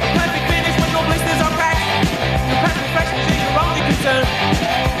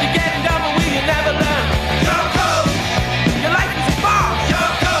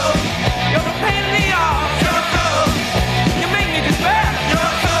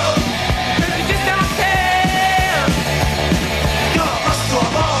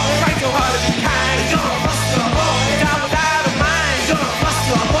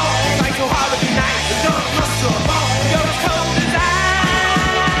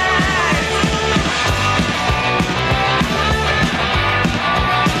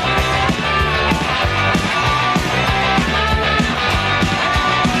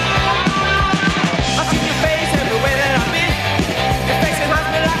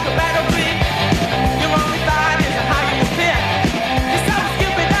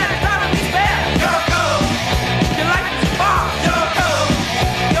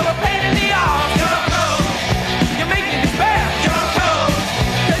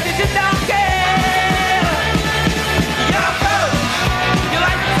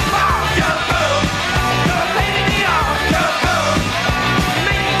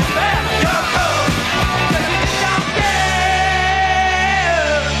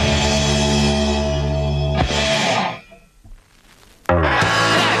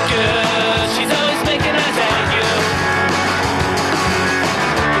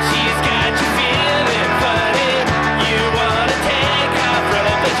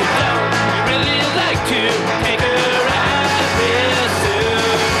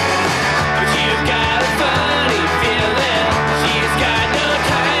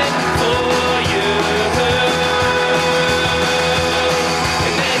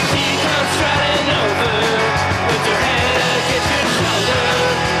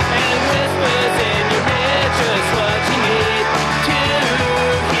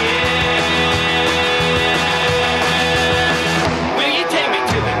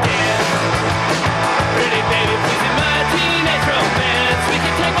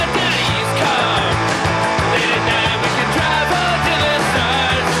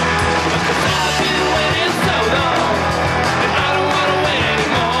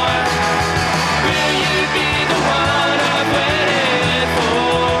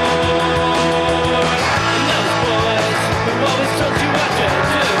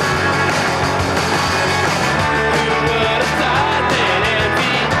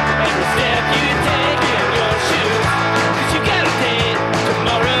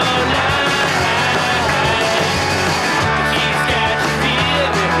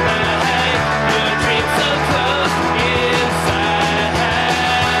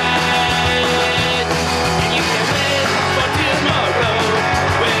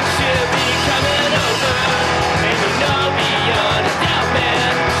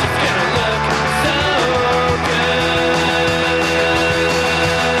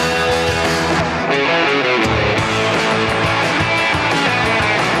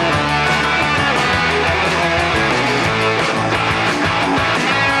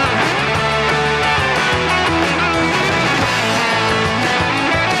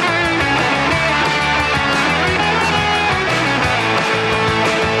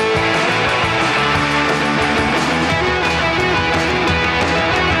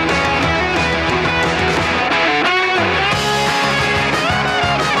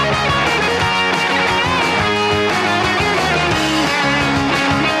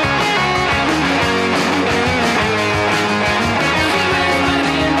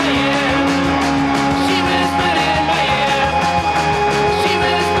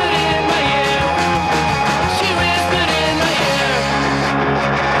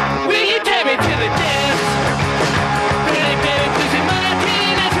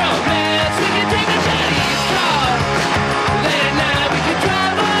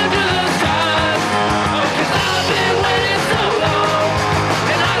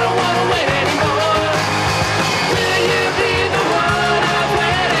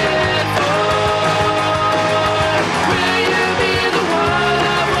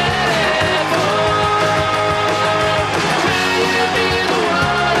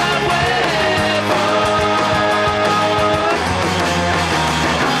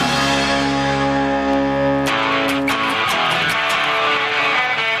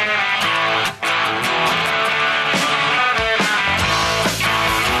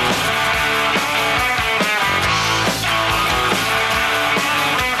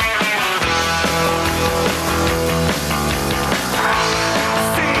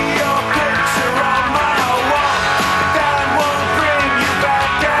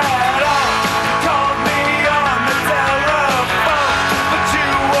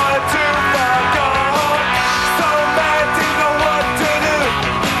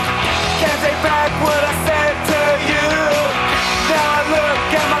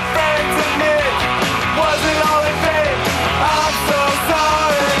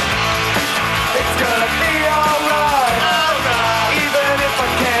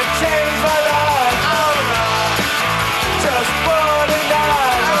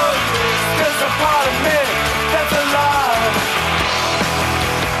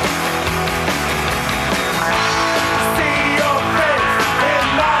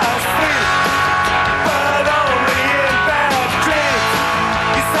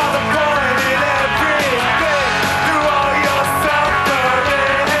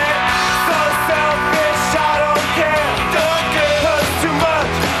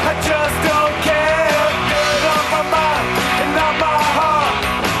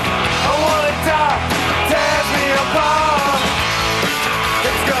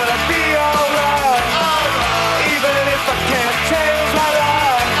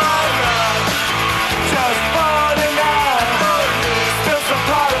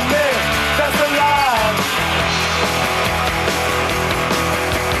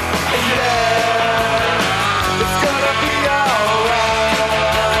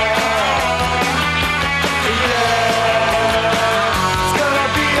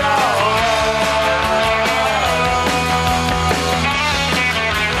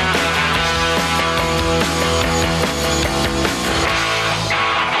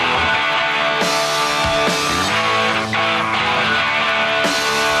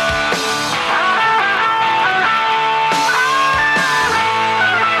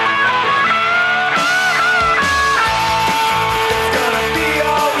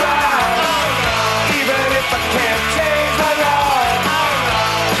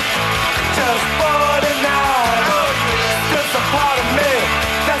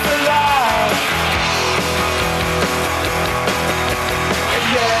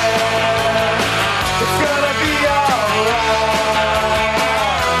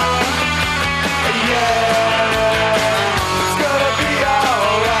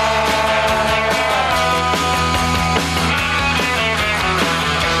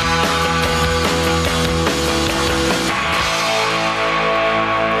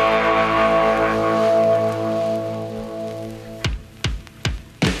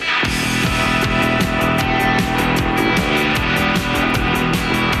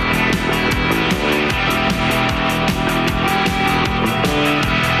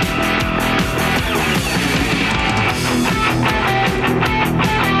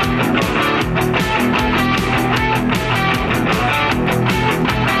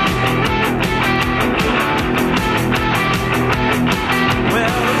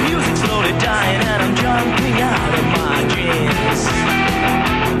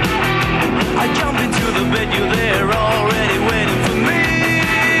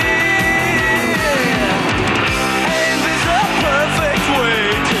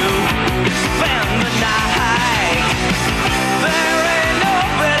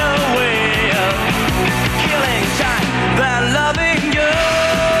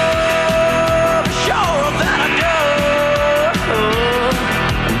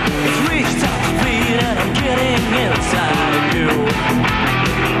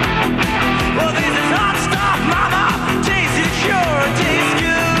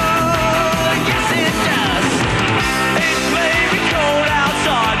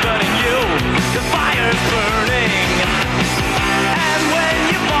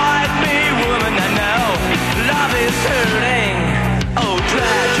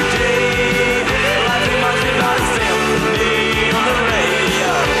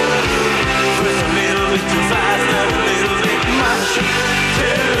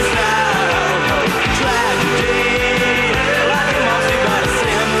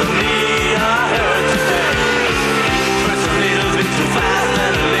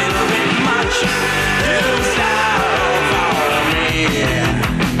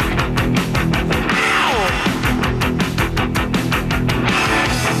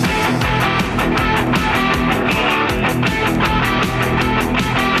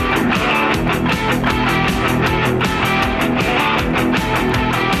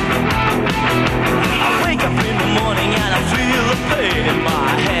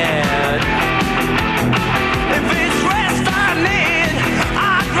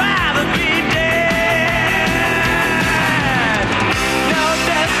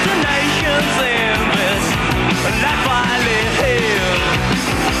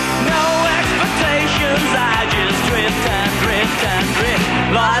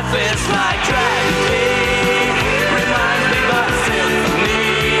Life is like tragedy. Reminds me of a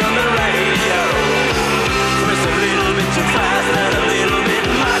symphony on the radio. First a little bit too fast, then a little bit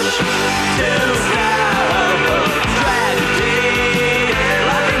much too slow. Tragedy.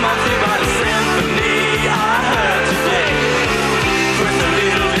 Life reminds me of a symphony I heard today. First a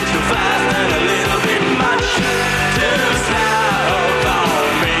little bit too fast, then a little bit much too slow for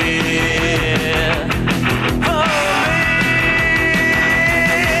me. For me.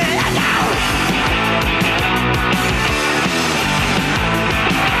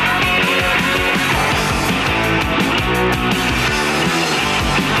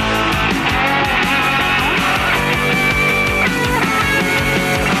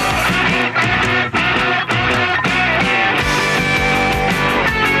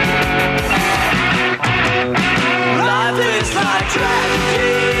 Life is like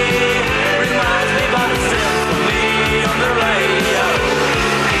tragedy. Reminds me of a symphony on the radio.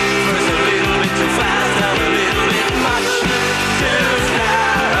 First a little bit too fast, then a little bit much too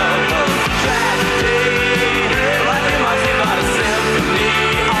slow. Tragedy. Life reminds me of a symphony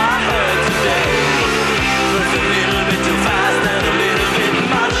I heard today. First a little bit too fast, then a little bit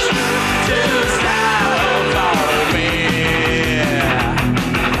much too slow for me.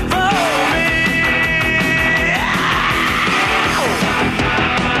 For me.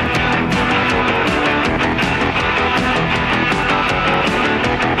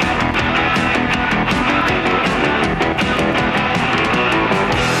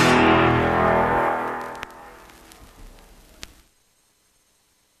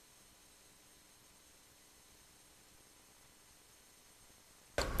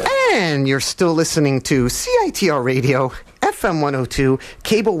 And you're still listening to CITR Radio, FM 102,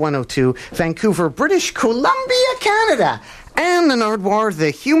 Cable 102, Vancouver, British Columbia, Canada, and the Nardwuar, the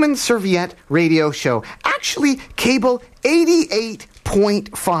Human Serviette Radio Show. Actually, Cable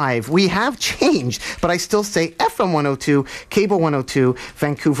 88.5. We have changed, but I still say FM 102, Cable 102,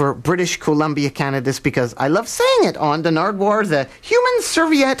 Vancouver, British Columbia, Canada, just because I love saying it on the Nardwuar, the Human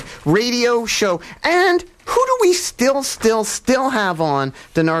Serviette Radio Show. And who do we still have on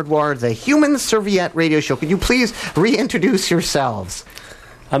the Nardwuar, the Human Serviette Radio Show? Could you please reintroduce yourselves?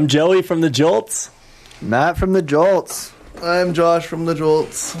 I'm Joey from the Jolts. Matt from the Jolts. I'm Josh from the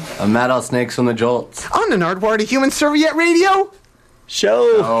Jolts. I'm Matt All Snakes from the Jolts. On the Nardwuar, the Human Serviette Radio Show.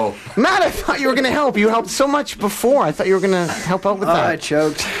 Oh, Matt, I thought you were going to help. You helped so much before. I thought you were going to help out with Oh, that. I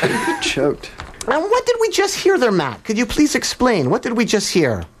choked. Choked. And what did we just hear there, Matt? Could you please explain? What did we just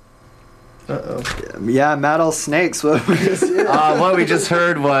hear? Yeah, Matt All Snakes. What we just hear. what we just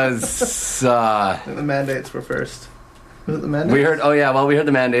heard was The mandates were first. Was it the mandates? we heard. Oh yeah, well we heard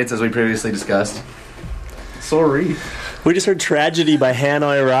the mandates as we previously discussed. Sorry. We just heard Tragedy by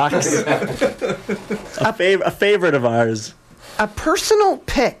Hanoi Rocks. a favorite of ours. A personal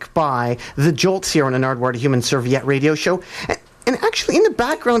pick by the Jolts here on the Nardwuar, the Human Serviette Radio Show. And actually, in the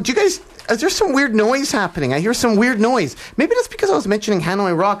background, do you guys... Is there some weird noise happening? I hear some weird noise. Maybe that's because I was mentioning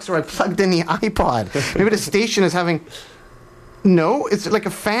Hanoi Rocks or I plugged in the iPod. Maybe the station is having... No? It's like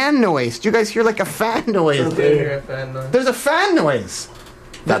a fan noise. Do you guys hear like a fan noise? There's a fan noise.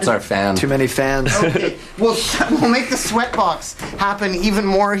 That's our fan. Too many fans. Okay, we'll make the sweatbox happen even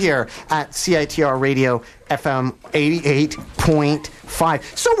more here at CITR Radio FM 88.5.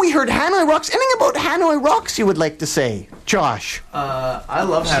 So we heard Hanoi Rocks. Anything about Hanoi Rocks you would like to say, Josh? I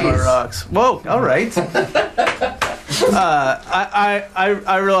love Hanoi Rocks. Whoa, all right.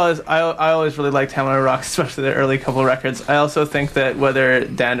 I realize I always really liked Hanoi Rocks, especially their early couple records. I also think that whether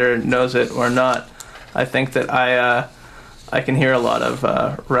Dander knows it or not, I think that I can hear a lot of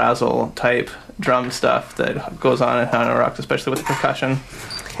razzle type drum stuff that goes on in Hanoi Rocks, especially with the percussion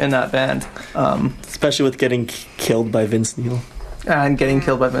in that band. Especially with getting killed by Vince Neil. And getting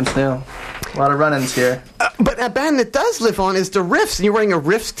killed by Vince Neil. A lot of run-ins here. But a band that does live on is the Riffs, and you're wearing a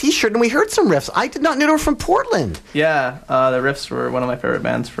Riffs t-shirt, and we heard some Riffs. I did not know they were from Portland. Yeah, the Riffs were one of my favorite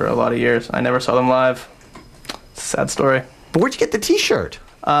bands for a lot of years. I never saw them live. It's a sad story. But where'd you get the t-shirt?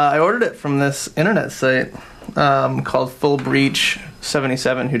 I ordered it from this internet site called Full Breach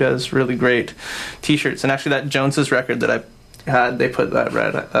 77, who does really great t-shirts. And actually that Jones's record that I had, they put that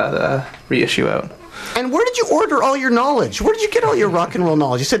reissue out. And where did you order all your knowledge? Where did you get all your rock and roll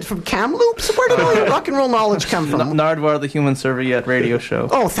knowledge? You said from Kamloops? Where did all your rock and roll knowledge come from? Nardwuar, the Human Serviette Radio Show.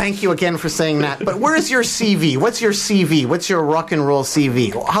 Oh, thank you again for saying that. But where is your CV? What's your CV? What's your rock and roll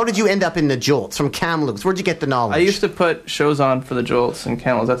CV? How did you end up in the Jolts from Kamloops? Where'd you get the knowledge? I used to put shows on for the Jolts and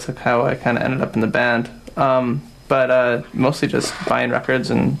Camels. That's how I kind of ended up in the band. But mostly just buying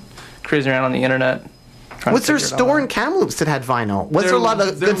records and cruising around on the internet. Was there a store in Kamloops that had vinyl? Was there a lot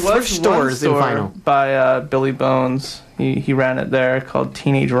of good thrift stores in vinyl? By Billy Bones. He ran it there called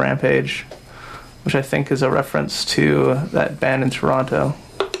Teenage Rampage, which I think is a reference to that band in Toronto.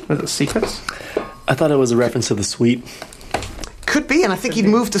 Was it Secrets? I thought it was a reference to the Sweet. Could be, and I think he'd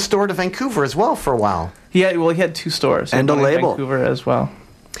moved the store to Vancouver as well for a while. He had 2 stores. And a one in label. Vancouver as well.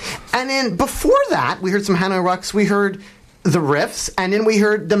 And then before that, we heard some Hanoi Rocks, we heard the Riffs, and then we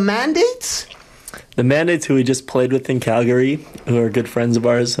heard the Mandates. The Mandates, who we just played with in Calgary, who are good friends of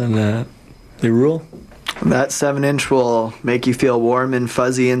ours, and they rule. That 7-inch will make you feel warm and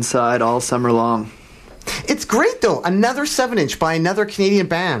fuzzy inside all summer long. It's great, though. Another 7-inch by another Canadian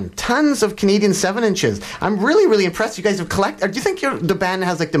band. Tons of Canadian 7-inches. I'm really, really impressed. You guys have collected. Do you think the band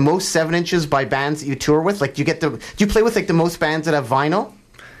has like the most 7-inches by bands that you tour with? Like, do you play with like the most bands that have vinyl?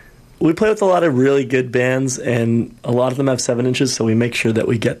 We play with a lot of really good bands, and a lot of them have 7-inches, so we make sure that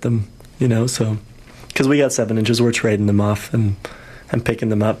we get them, so... Because we got 7-inches, we're trading them off and picking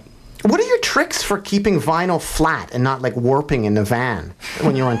them up. What are your tricks for keeping vinyl flat and not like warping in the van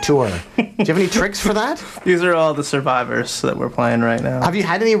when you're on tour? Do you have any tricks for that? These are all the survivors that we're playing right now. Have you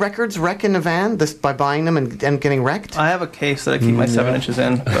had any records wreck in the van by buying them and getting wrecked? I have a case that I keep my 7-inches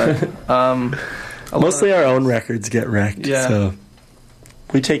in, but mostly our own records get wrecked, Yeah. so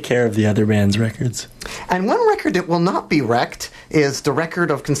we take care of the other band's records. And one record that will not be wrecked is the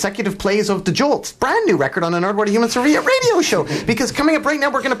record of consecutive plays of the Jolts. Brand new record on the Nardwuar Human Serviette radio show. Because coming up right now,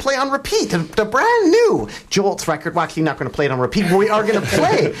 we're going to play on repeat the brand new Jolts record. Well, actually, not going to play it on repeat, but we are going to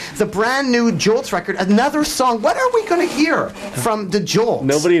play the brand new Jolts record. Another song. What are we going to hear from the Jolts?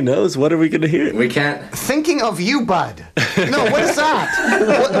 Nobody knows. What are we going to hear? We can't. Thinking of You, Bud. No, what is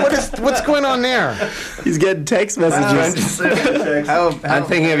that? What's going on there? He's getting text messages. I'm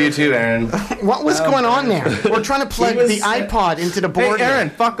thinking of you too, Aaron. What was going on there? We're trying to plug the iPod into the board. Hey, Aaron,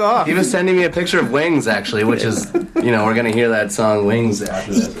 fuck off. He was sending me a picture of Wings, actually, which is, we're going to hear that song Wings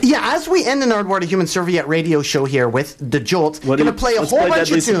after this. Yeah, as we end the Nardwuar Human Serviette radio show here with the Jolts, we're going to play a whole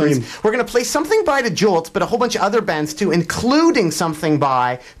bunch of tunes. Supreme. We're going to play something by the Jolts, but a whole bunch of other bands too, including something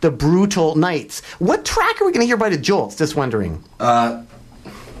by the Brutal Knights. What track are we going to hear by the Jolts? Just wondering.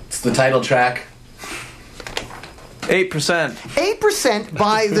 It's the title track. 8%. 8%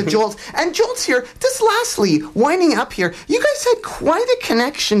 by the Jolts. And Jolts here, just lastly, winding up here, you guys had quite a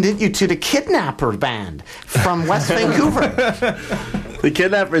connection, didn't you, to the Kidnapper band from West Vancouver. The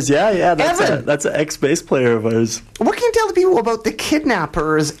Kidnappers, yeah, Evan. that's an ex-bass player of ours. What can you tell the people about the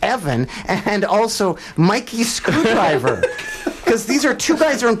Kidnappers, Evan, and also Mikey Screwdriver? Because these are two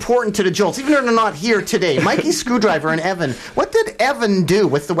guys that are important to the Jolts, even though they're not here today. Mikey Screwdriver and Evan. What did Evan do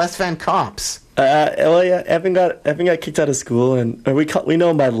with the West Van Cops? Evan got kicked out of school, and we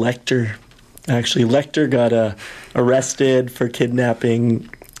know him by Lecter. Actually, Lecter got arrested for kidnapping,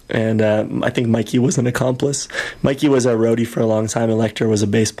 and I think Mikey was an accomplice. Mikey was our roadie for a long time, and Lecter was a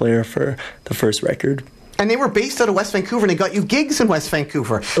bass player for the first record. And they were based out of West Vancouver, and they got you gigs in West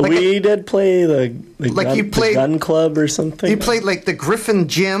Vancouver. We did play the gun club or something. You played like the Griffin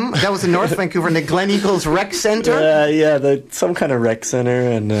Gym. That was in North Vancouver, and the Glen Eagles Rec Center. Some kind of rec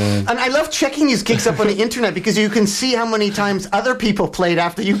center. And I love checking these gigs up on the internet because you can see how many times other people played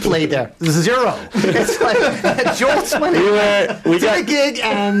after you played there. 0. It's like Jolts went did a gig,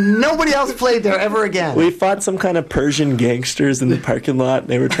 and nobody else played there ever again. We fought some kind of Persian gangsters in the parking lot.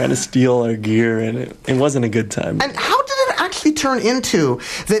 They were trying to steal our gear, and it wasn't a good time. And how did it actually turn into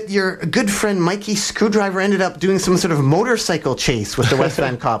that your good friend Mikey Screwdriver ended up doing some sort of motorcycle chase with the West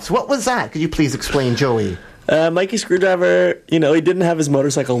Van Cops? What was that? Could you please explain, Joey? Mikey Screwdriver, he didn't have his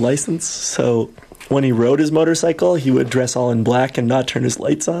motorcycle license, so when he rode his motorcycle, he would dress all in black and not turn his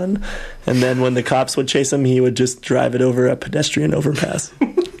lights on. And then when the cops would chase him, he would just drive it over a pedestrian overpass.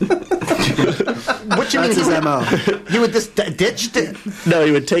 What do you mean? That's his MO. He would just ditch it? No,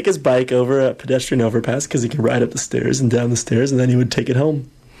 he would take his bike over a pedestrian overpass because he could ride up the stairs and down the stairs, and then he would take it home.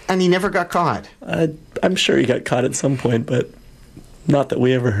 And he never got caught? I'm sure he got caught at some point, but not that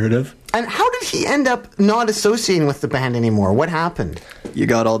we ever heard of. And how did he end up not associating with the band anymore? What happened? You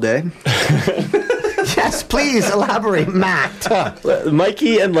got all day? Yes, please elaborate, Matt.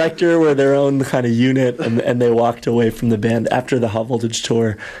 Mikey and Lecter were their own kind of unit, and they walked away from the band after the High Voltage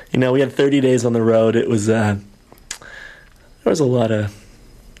tour. We had 30 days on the road. It was there was a lot of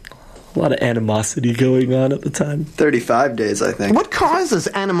animosity going on at the time. 35 days, I think. What causes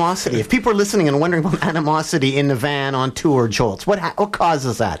animosity? If people are listening and wondering about animosity in the van on tour, Jolts, what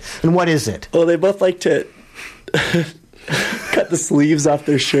causes that, and what is it? Well, they both like to cut the sleeves off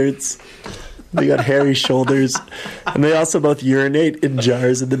their shirts. They got hairy shoulders, and they also both urinate in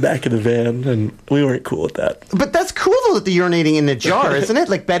jars in the back of the van, and we weren't cool with that. But that's cool, though, that the urinating in the jar, isn't it?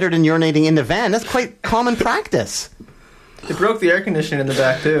 Like, better than urinating in the van. That's quite common practice. They broke the air conditioning in the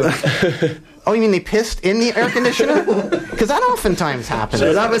back, too. Oh, you mean they pissed in the air conditioner? Because that oftentimes happens.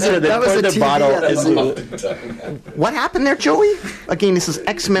 So That was a the TV bottle episode. into. What happened there, Joey? Again, this is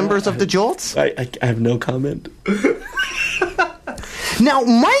ex-members of the Jolts. I have no comment. Now,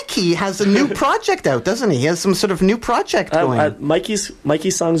 Mikey has a new project out, doesn't he? He has some sort of new project going.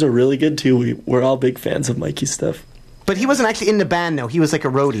 Mikey's songs are really good too. We're all big fans of Mikey's stuff. But he wasn't actually in the band, though. He was like a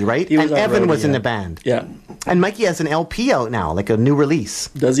roadie, right? He was And on Evan roadie, was in yeah. the band. Yeah. And Mikey has an LP out now, like a new release.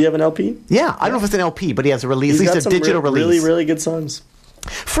 Does he have an LP? Yeah, I don't know if it's an LP, but he has a release. At He's got least a some digital release. really, really good songs.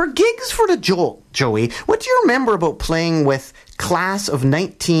 For gigs for the Jolt, Joey, what do you remember about playing with Class of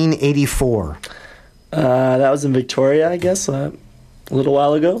 1984? That was in Victoria, I guess, a little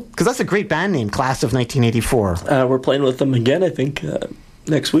while ago. Because that's a great band name, Class of 1984. We're playing with them again, I think,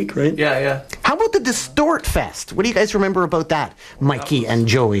 next week, right? Yeah. How about the Distort Fest? What do you guys remember about that, Mikey and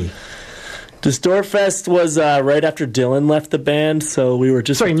Joey? Distort Fest was right after Dylan left the band, so we were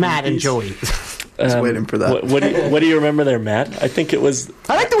just... Sorry, a Matt and three-piece. Joey. I was waiting for that. What do you remember there, Matt? I think it was...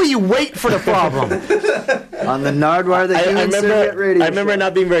 I like the way you wait for the problem. On the Nardwuar, the Human Soviet Radio I remember show. it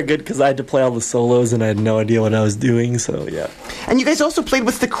not being very good because I had to play all the solos and I had no idea what I was doing, so yeah. And you guys also played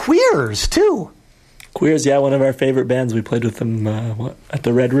with the Queers, too. Queers, yeah, one of our favorite bands. We played with them at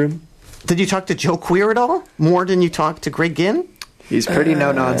the Red Room. Did you talk to Joe Queer at all? More than you talked to Greg Ginn? He's pretty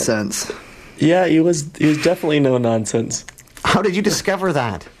no-nonsense. Yeah, he was definitely no nonsense. How did you discover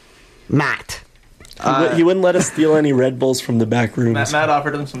that? Matt. He wouldn't let us steal any Red Bulls from the back rooms. Matt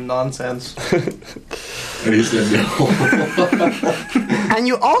offered him some nonsense. And he said no. And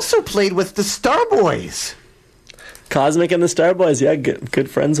you also played with the Starboys. Cosmic and the Starboys, yeah,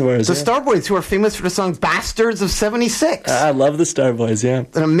 good friends of ours. The yeah. Starboys, who are famous for the song Bastards of 76. I love the Starboys, yeah.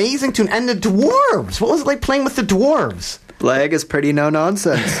 An amazing tune. And the Dwarves. What was it like playing with the Dwarves? Blag is pretty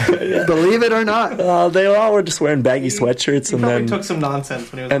no-nonsense. Believe it or not. They all were just wearing baggy sweatshirts, He and probably then took some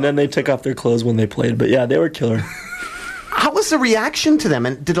nonsense when he was and then they took off their clothes when they played. But yeah, they were killer. How was the reaction to them?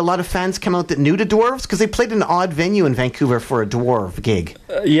 And did a lot of fans come out that knew the Dwarves? Because they played an odd venue in Vancouver for a Dwarf gig.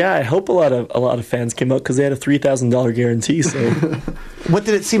 Yeah, I hope a lot of fans came out because they had a $3,000 guarantee. So What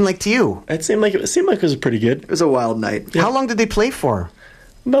did it seem like to you? it seemed like it was pretty good. It was a wild night. How long did they play for?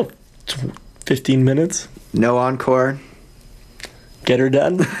 About 15 minutes. No encore. Get her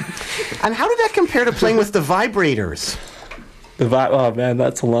done. And how did that compare to playing with the Vibrators? Oh man,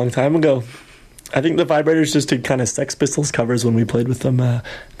 that's a long time ago. I think the Vibrators just did kind of Sex Pistols covers when we played with them.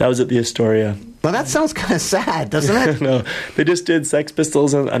 That was at the Astoria. Well, that sounds kind of sad, doesn't it? No, they just did Sex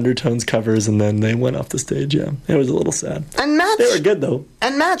Pistols and Undertones covers, and then they went off the stage. Yeah, it was a little sad. And Matt, They were good though.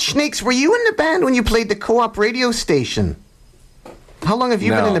 And Matt Schnakes, were you in the band when you played the Co-op radio station? How long have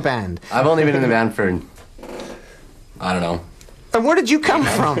you been No. in the band? I've only been in the band for, I don't know. And where did you come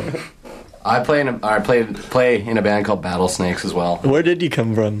from? I play in a band called Battle Snakes as well. Where did you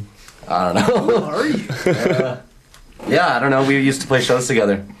come from? I don't know. Who are you? Yeah, I don't know. We used to play shows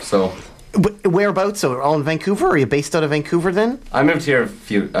together. So Whereabouts? So, all in Vancouver? Are you based out of Vancouver then? I moved here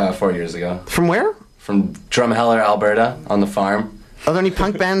 4 years ago From where? from Drumheller, Alberta, on the farm. Are there any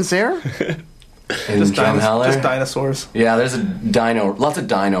punk bands there? In just Drumheller. dinosaurs. Yeah, there's lots of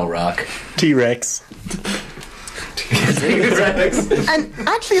dino rock. T-Rex. And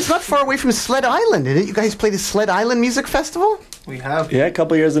actually, it's not far away from Sled Island, isn't it? You guys played the Sled Island Music Festival? We have. Yeah, a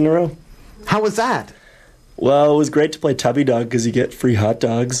couple years in a row. How was that? Well, it was great to play Tubby Dog because you get free hot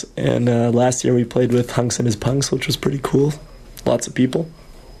dogs. And last year we played with Hunks and His Punks, which was pretty cool. Lots of people.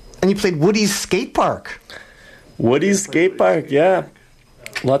 And you played Woody's Skate Park. Woody's Skate Park, yeah.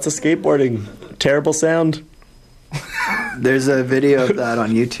 Lots of skateboarding. Terrible sound. There's a video of that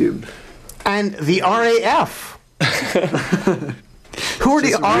on YouTube. And the RAF. Who are the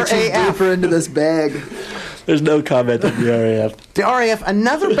Reaching RAF? deeper into this bag. There's no comment on the RAF. The RAF,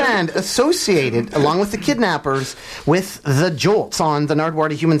 another band associated, along with the Kidnappers, with the Jolts on the Nardwuar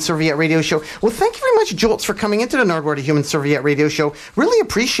to Human Serviette radio show. Well, thank you very much, Jolts, for coming into the Nardwuar to Human Serviette radio show. Really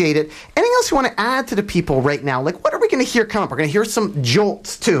appreciate it. Anything else you want to add to the people right now? Like, what are we going to hear come up? We're going to hear some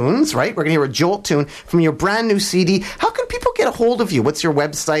Jolts tunes, right? We're going to hear a Jolt tune from your brand new CD. How can people get a hold of you? What's your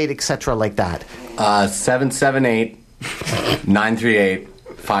website, etc., like that?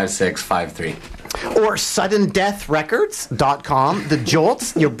 778-938-5653. Or suddendeathrecords.com. The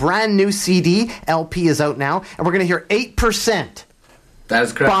Jolts, your brand new CD, LP is out now, and we're going to hear 8% That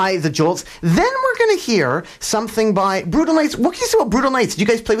is correct. by the Jolts. Then we're going to hear something by Brutal Knights. What can you say about Brutal Knights? Did you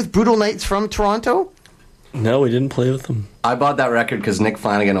guys play with Brutal Knights from Toronto? No, we didn't play with them. I bought that record because Nick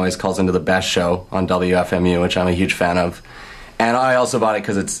Flanagan always calls into the best show on WFMU, which I'm a huge fan of. And I also bought it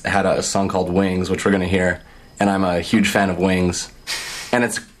because it's had a song called Wings, which we're going to hear. And I'm a huge fan of Wings. And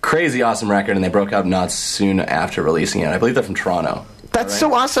it's a crazy awesome record, and they broke up not soon after releasing it. I believe they're from Toronto. That's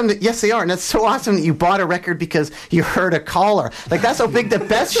so awesome that, yes, they are. And that's so awesome that you bought a record because you heard a caller. Like, that's how big the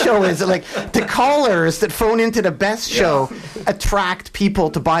Best Show is. Like, the callers that phone into the Best Show attract people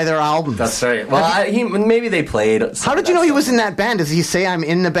to buy their albums. That's right. Well, maybe they played. How did you know he was in that band? Does he say, I'm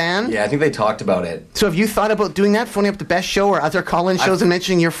in the band? Yeah, I think they talked about it. So have you thought about doing that, phoning up the Best Show or other call-in shows and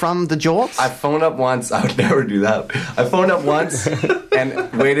mentioning you're from the Jolts? I phoned up once. I would never do that. I phoned up once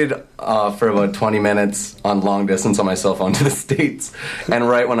and waited for about 20 minutes on long distance on my cell phone to the States. And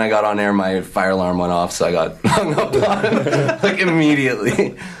right when I got on air, my fire alarm went off, so I got hung up on like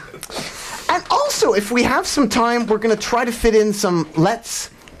immediately. And also, if we have some time, we're going to try to fit in some Let's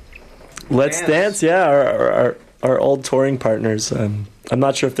Dance, yeah, our old touring partners. I'm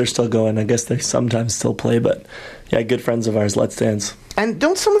not sure if they're still going. I guess they sometimes still play, but yeah, good friends of ours, Let's Dance. And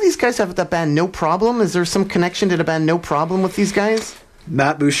don't some of these guys have that band No Problem? Is there some connection to the band No Problem with these guys?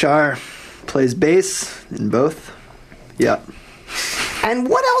 Matt Bouchard plays bass in both. Yeah. And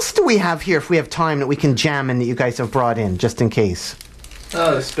what else do we have here if we have time that we can jam in that you guys have brought in, just in case?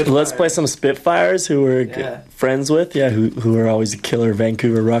 Oh, the Spitfire. Let's play some Spitfires, who we're friends with, who are always a killer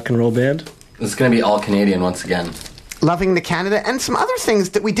Vancouver rock and roll band. It's going to be all Canadian once again. Loving the Canada, and some other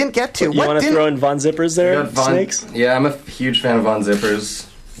things that we didn't get to. You want to throw in Von Zippers there, Snakes? Yeah, I'm a huge fan of Von Zippers.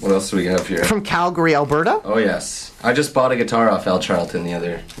 What else do we have here? From Calgary, Alberta? Oh, yes. I just bought a guitar off Al Charlton the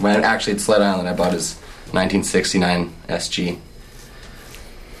other... Actually, at Sled Island, I bought his 1969 SG.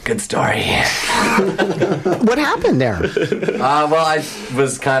 Good story. What happened there? Well, I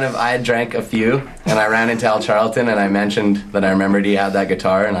had drank a few, and I ran into Al Charlton, and I mentioned that I remembered he had that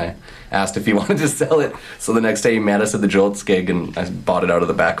guitar, and I asked if he wanted to sell it. So the next day he met us at the Jolts gig, and I bought it out of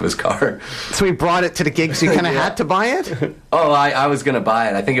the back of his car. So he brought it to the gig, so you kind of had to buy it? Oh, I was going to buy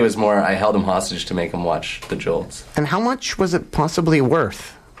it. I think it was more, I held him hostage to make him watch the Jolts. And how much was it possibly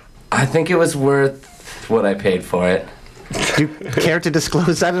worth? I think it was worth what I paid for it. Do you care to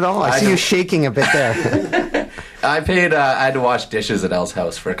disclose that at all? I see you shaking a bit there. I had to wash dishes at Al's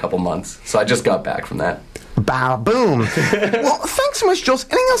house for a couple months, so I just got back from that. Bow, boom. Well, thanks so much, Jolts.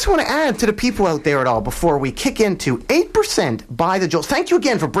 Anything else you want to add to the people out there at all before we kick into 8% by the Jolts? Thank you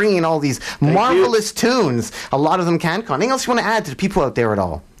again for bringing in all these marvelous tunes. A lot of them CanCon. Anything else you want to add to the people out there at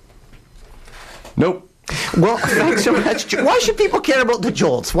all? Nope. Well, thanks so much. Why should people care about the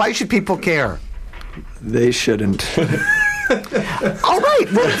Jolts? Why should people care? They shouldn't. All right.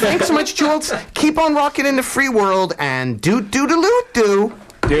 Well, thanks so much, Jolts. Keep on rocking in the free world and do-do-do-do-do.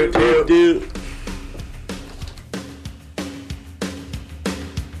 Do.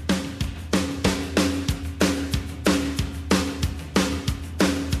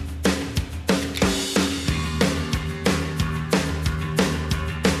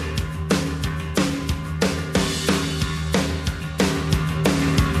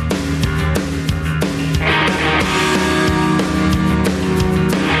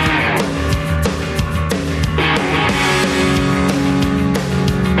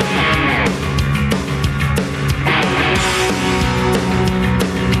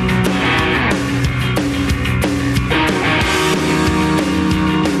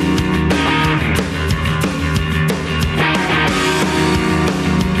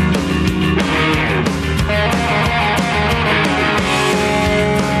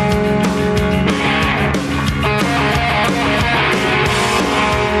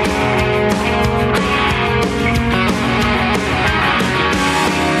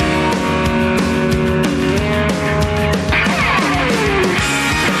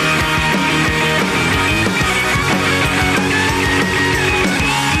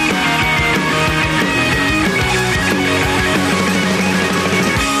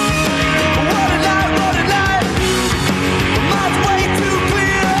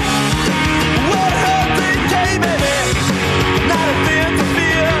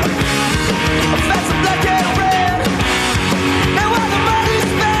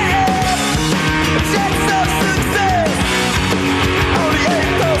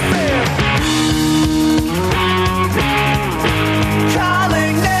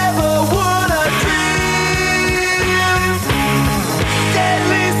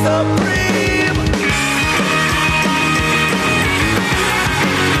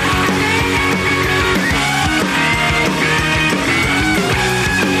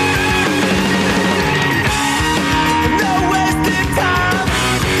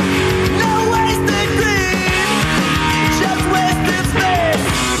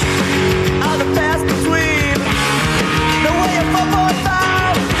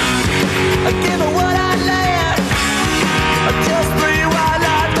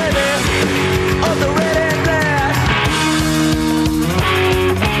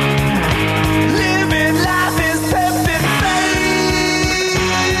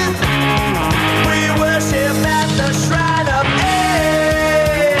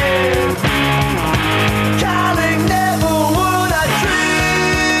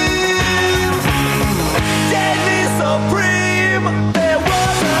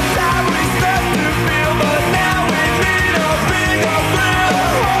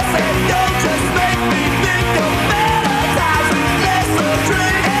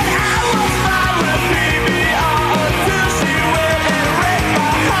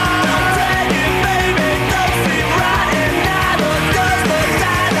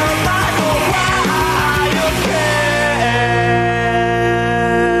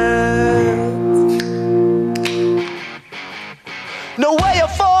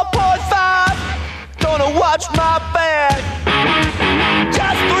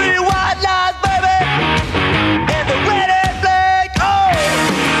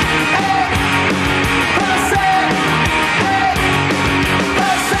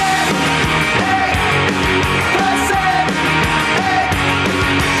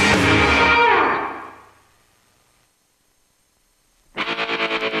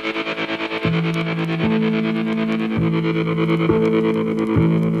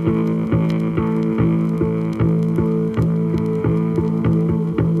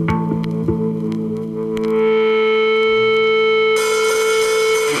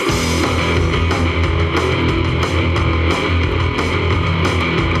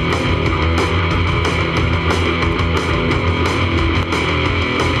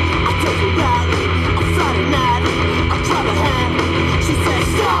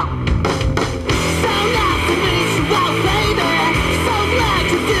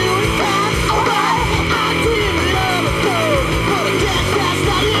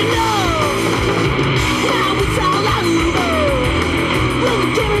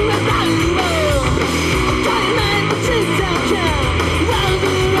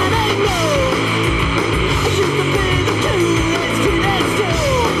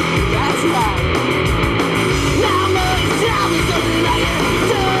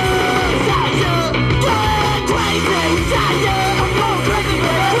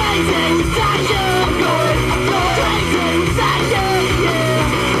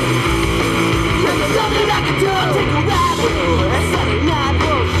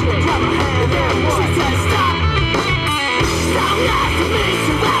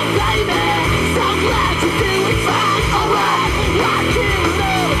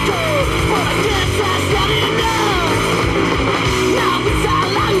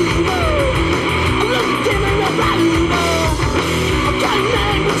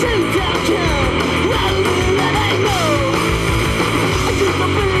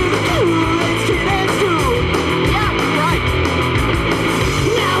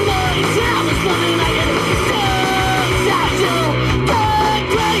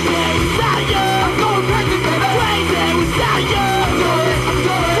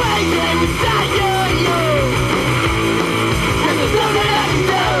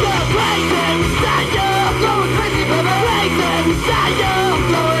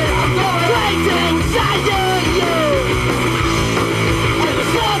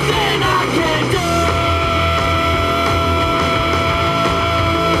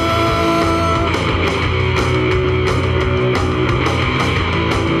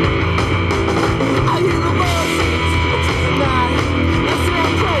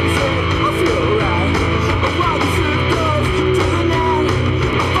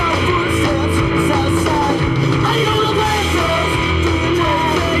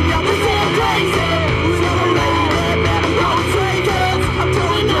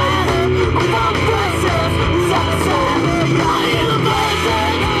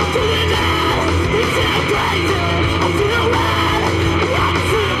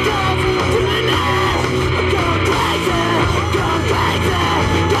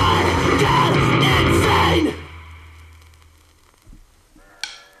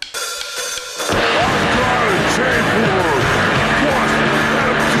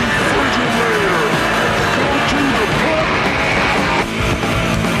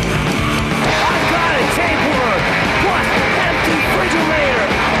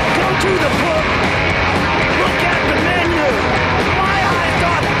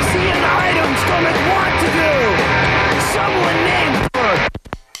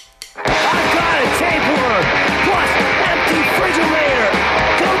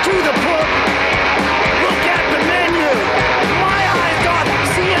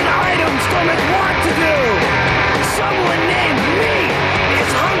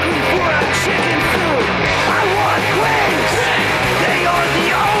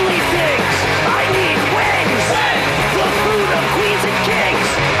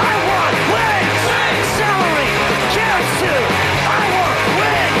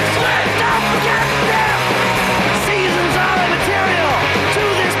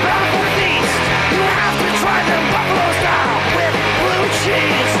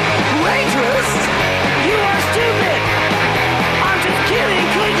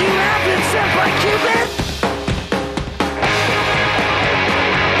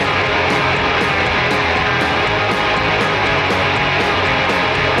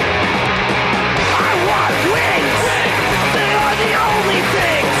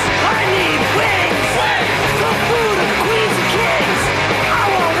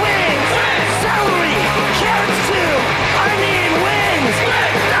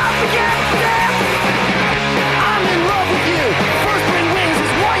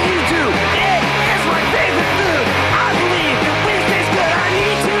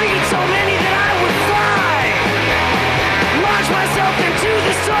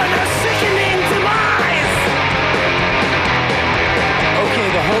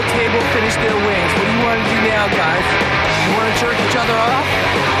 jerk each other off?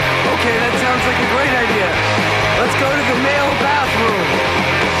 Okay, that sounds like a great idea. Let's go to the male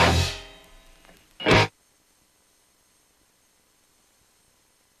bathroom.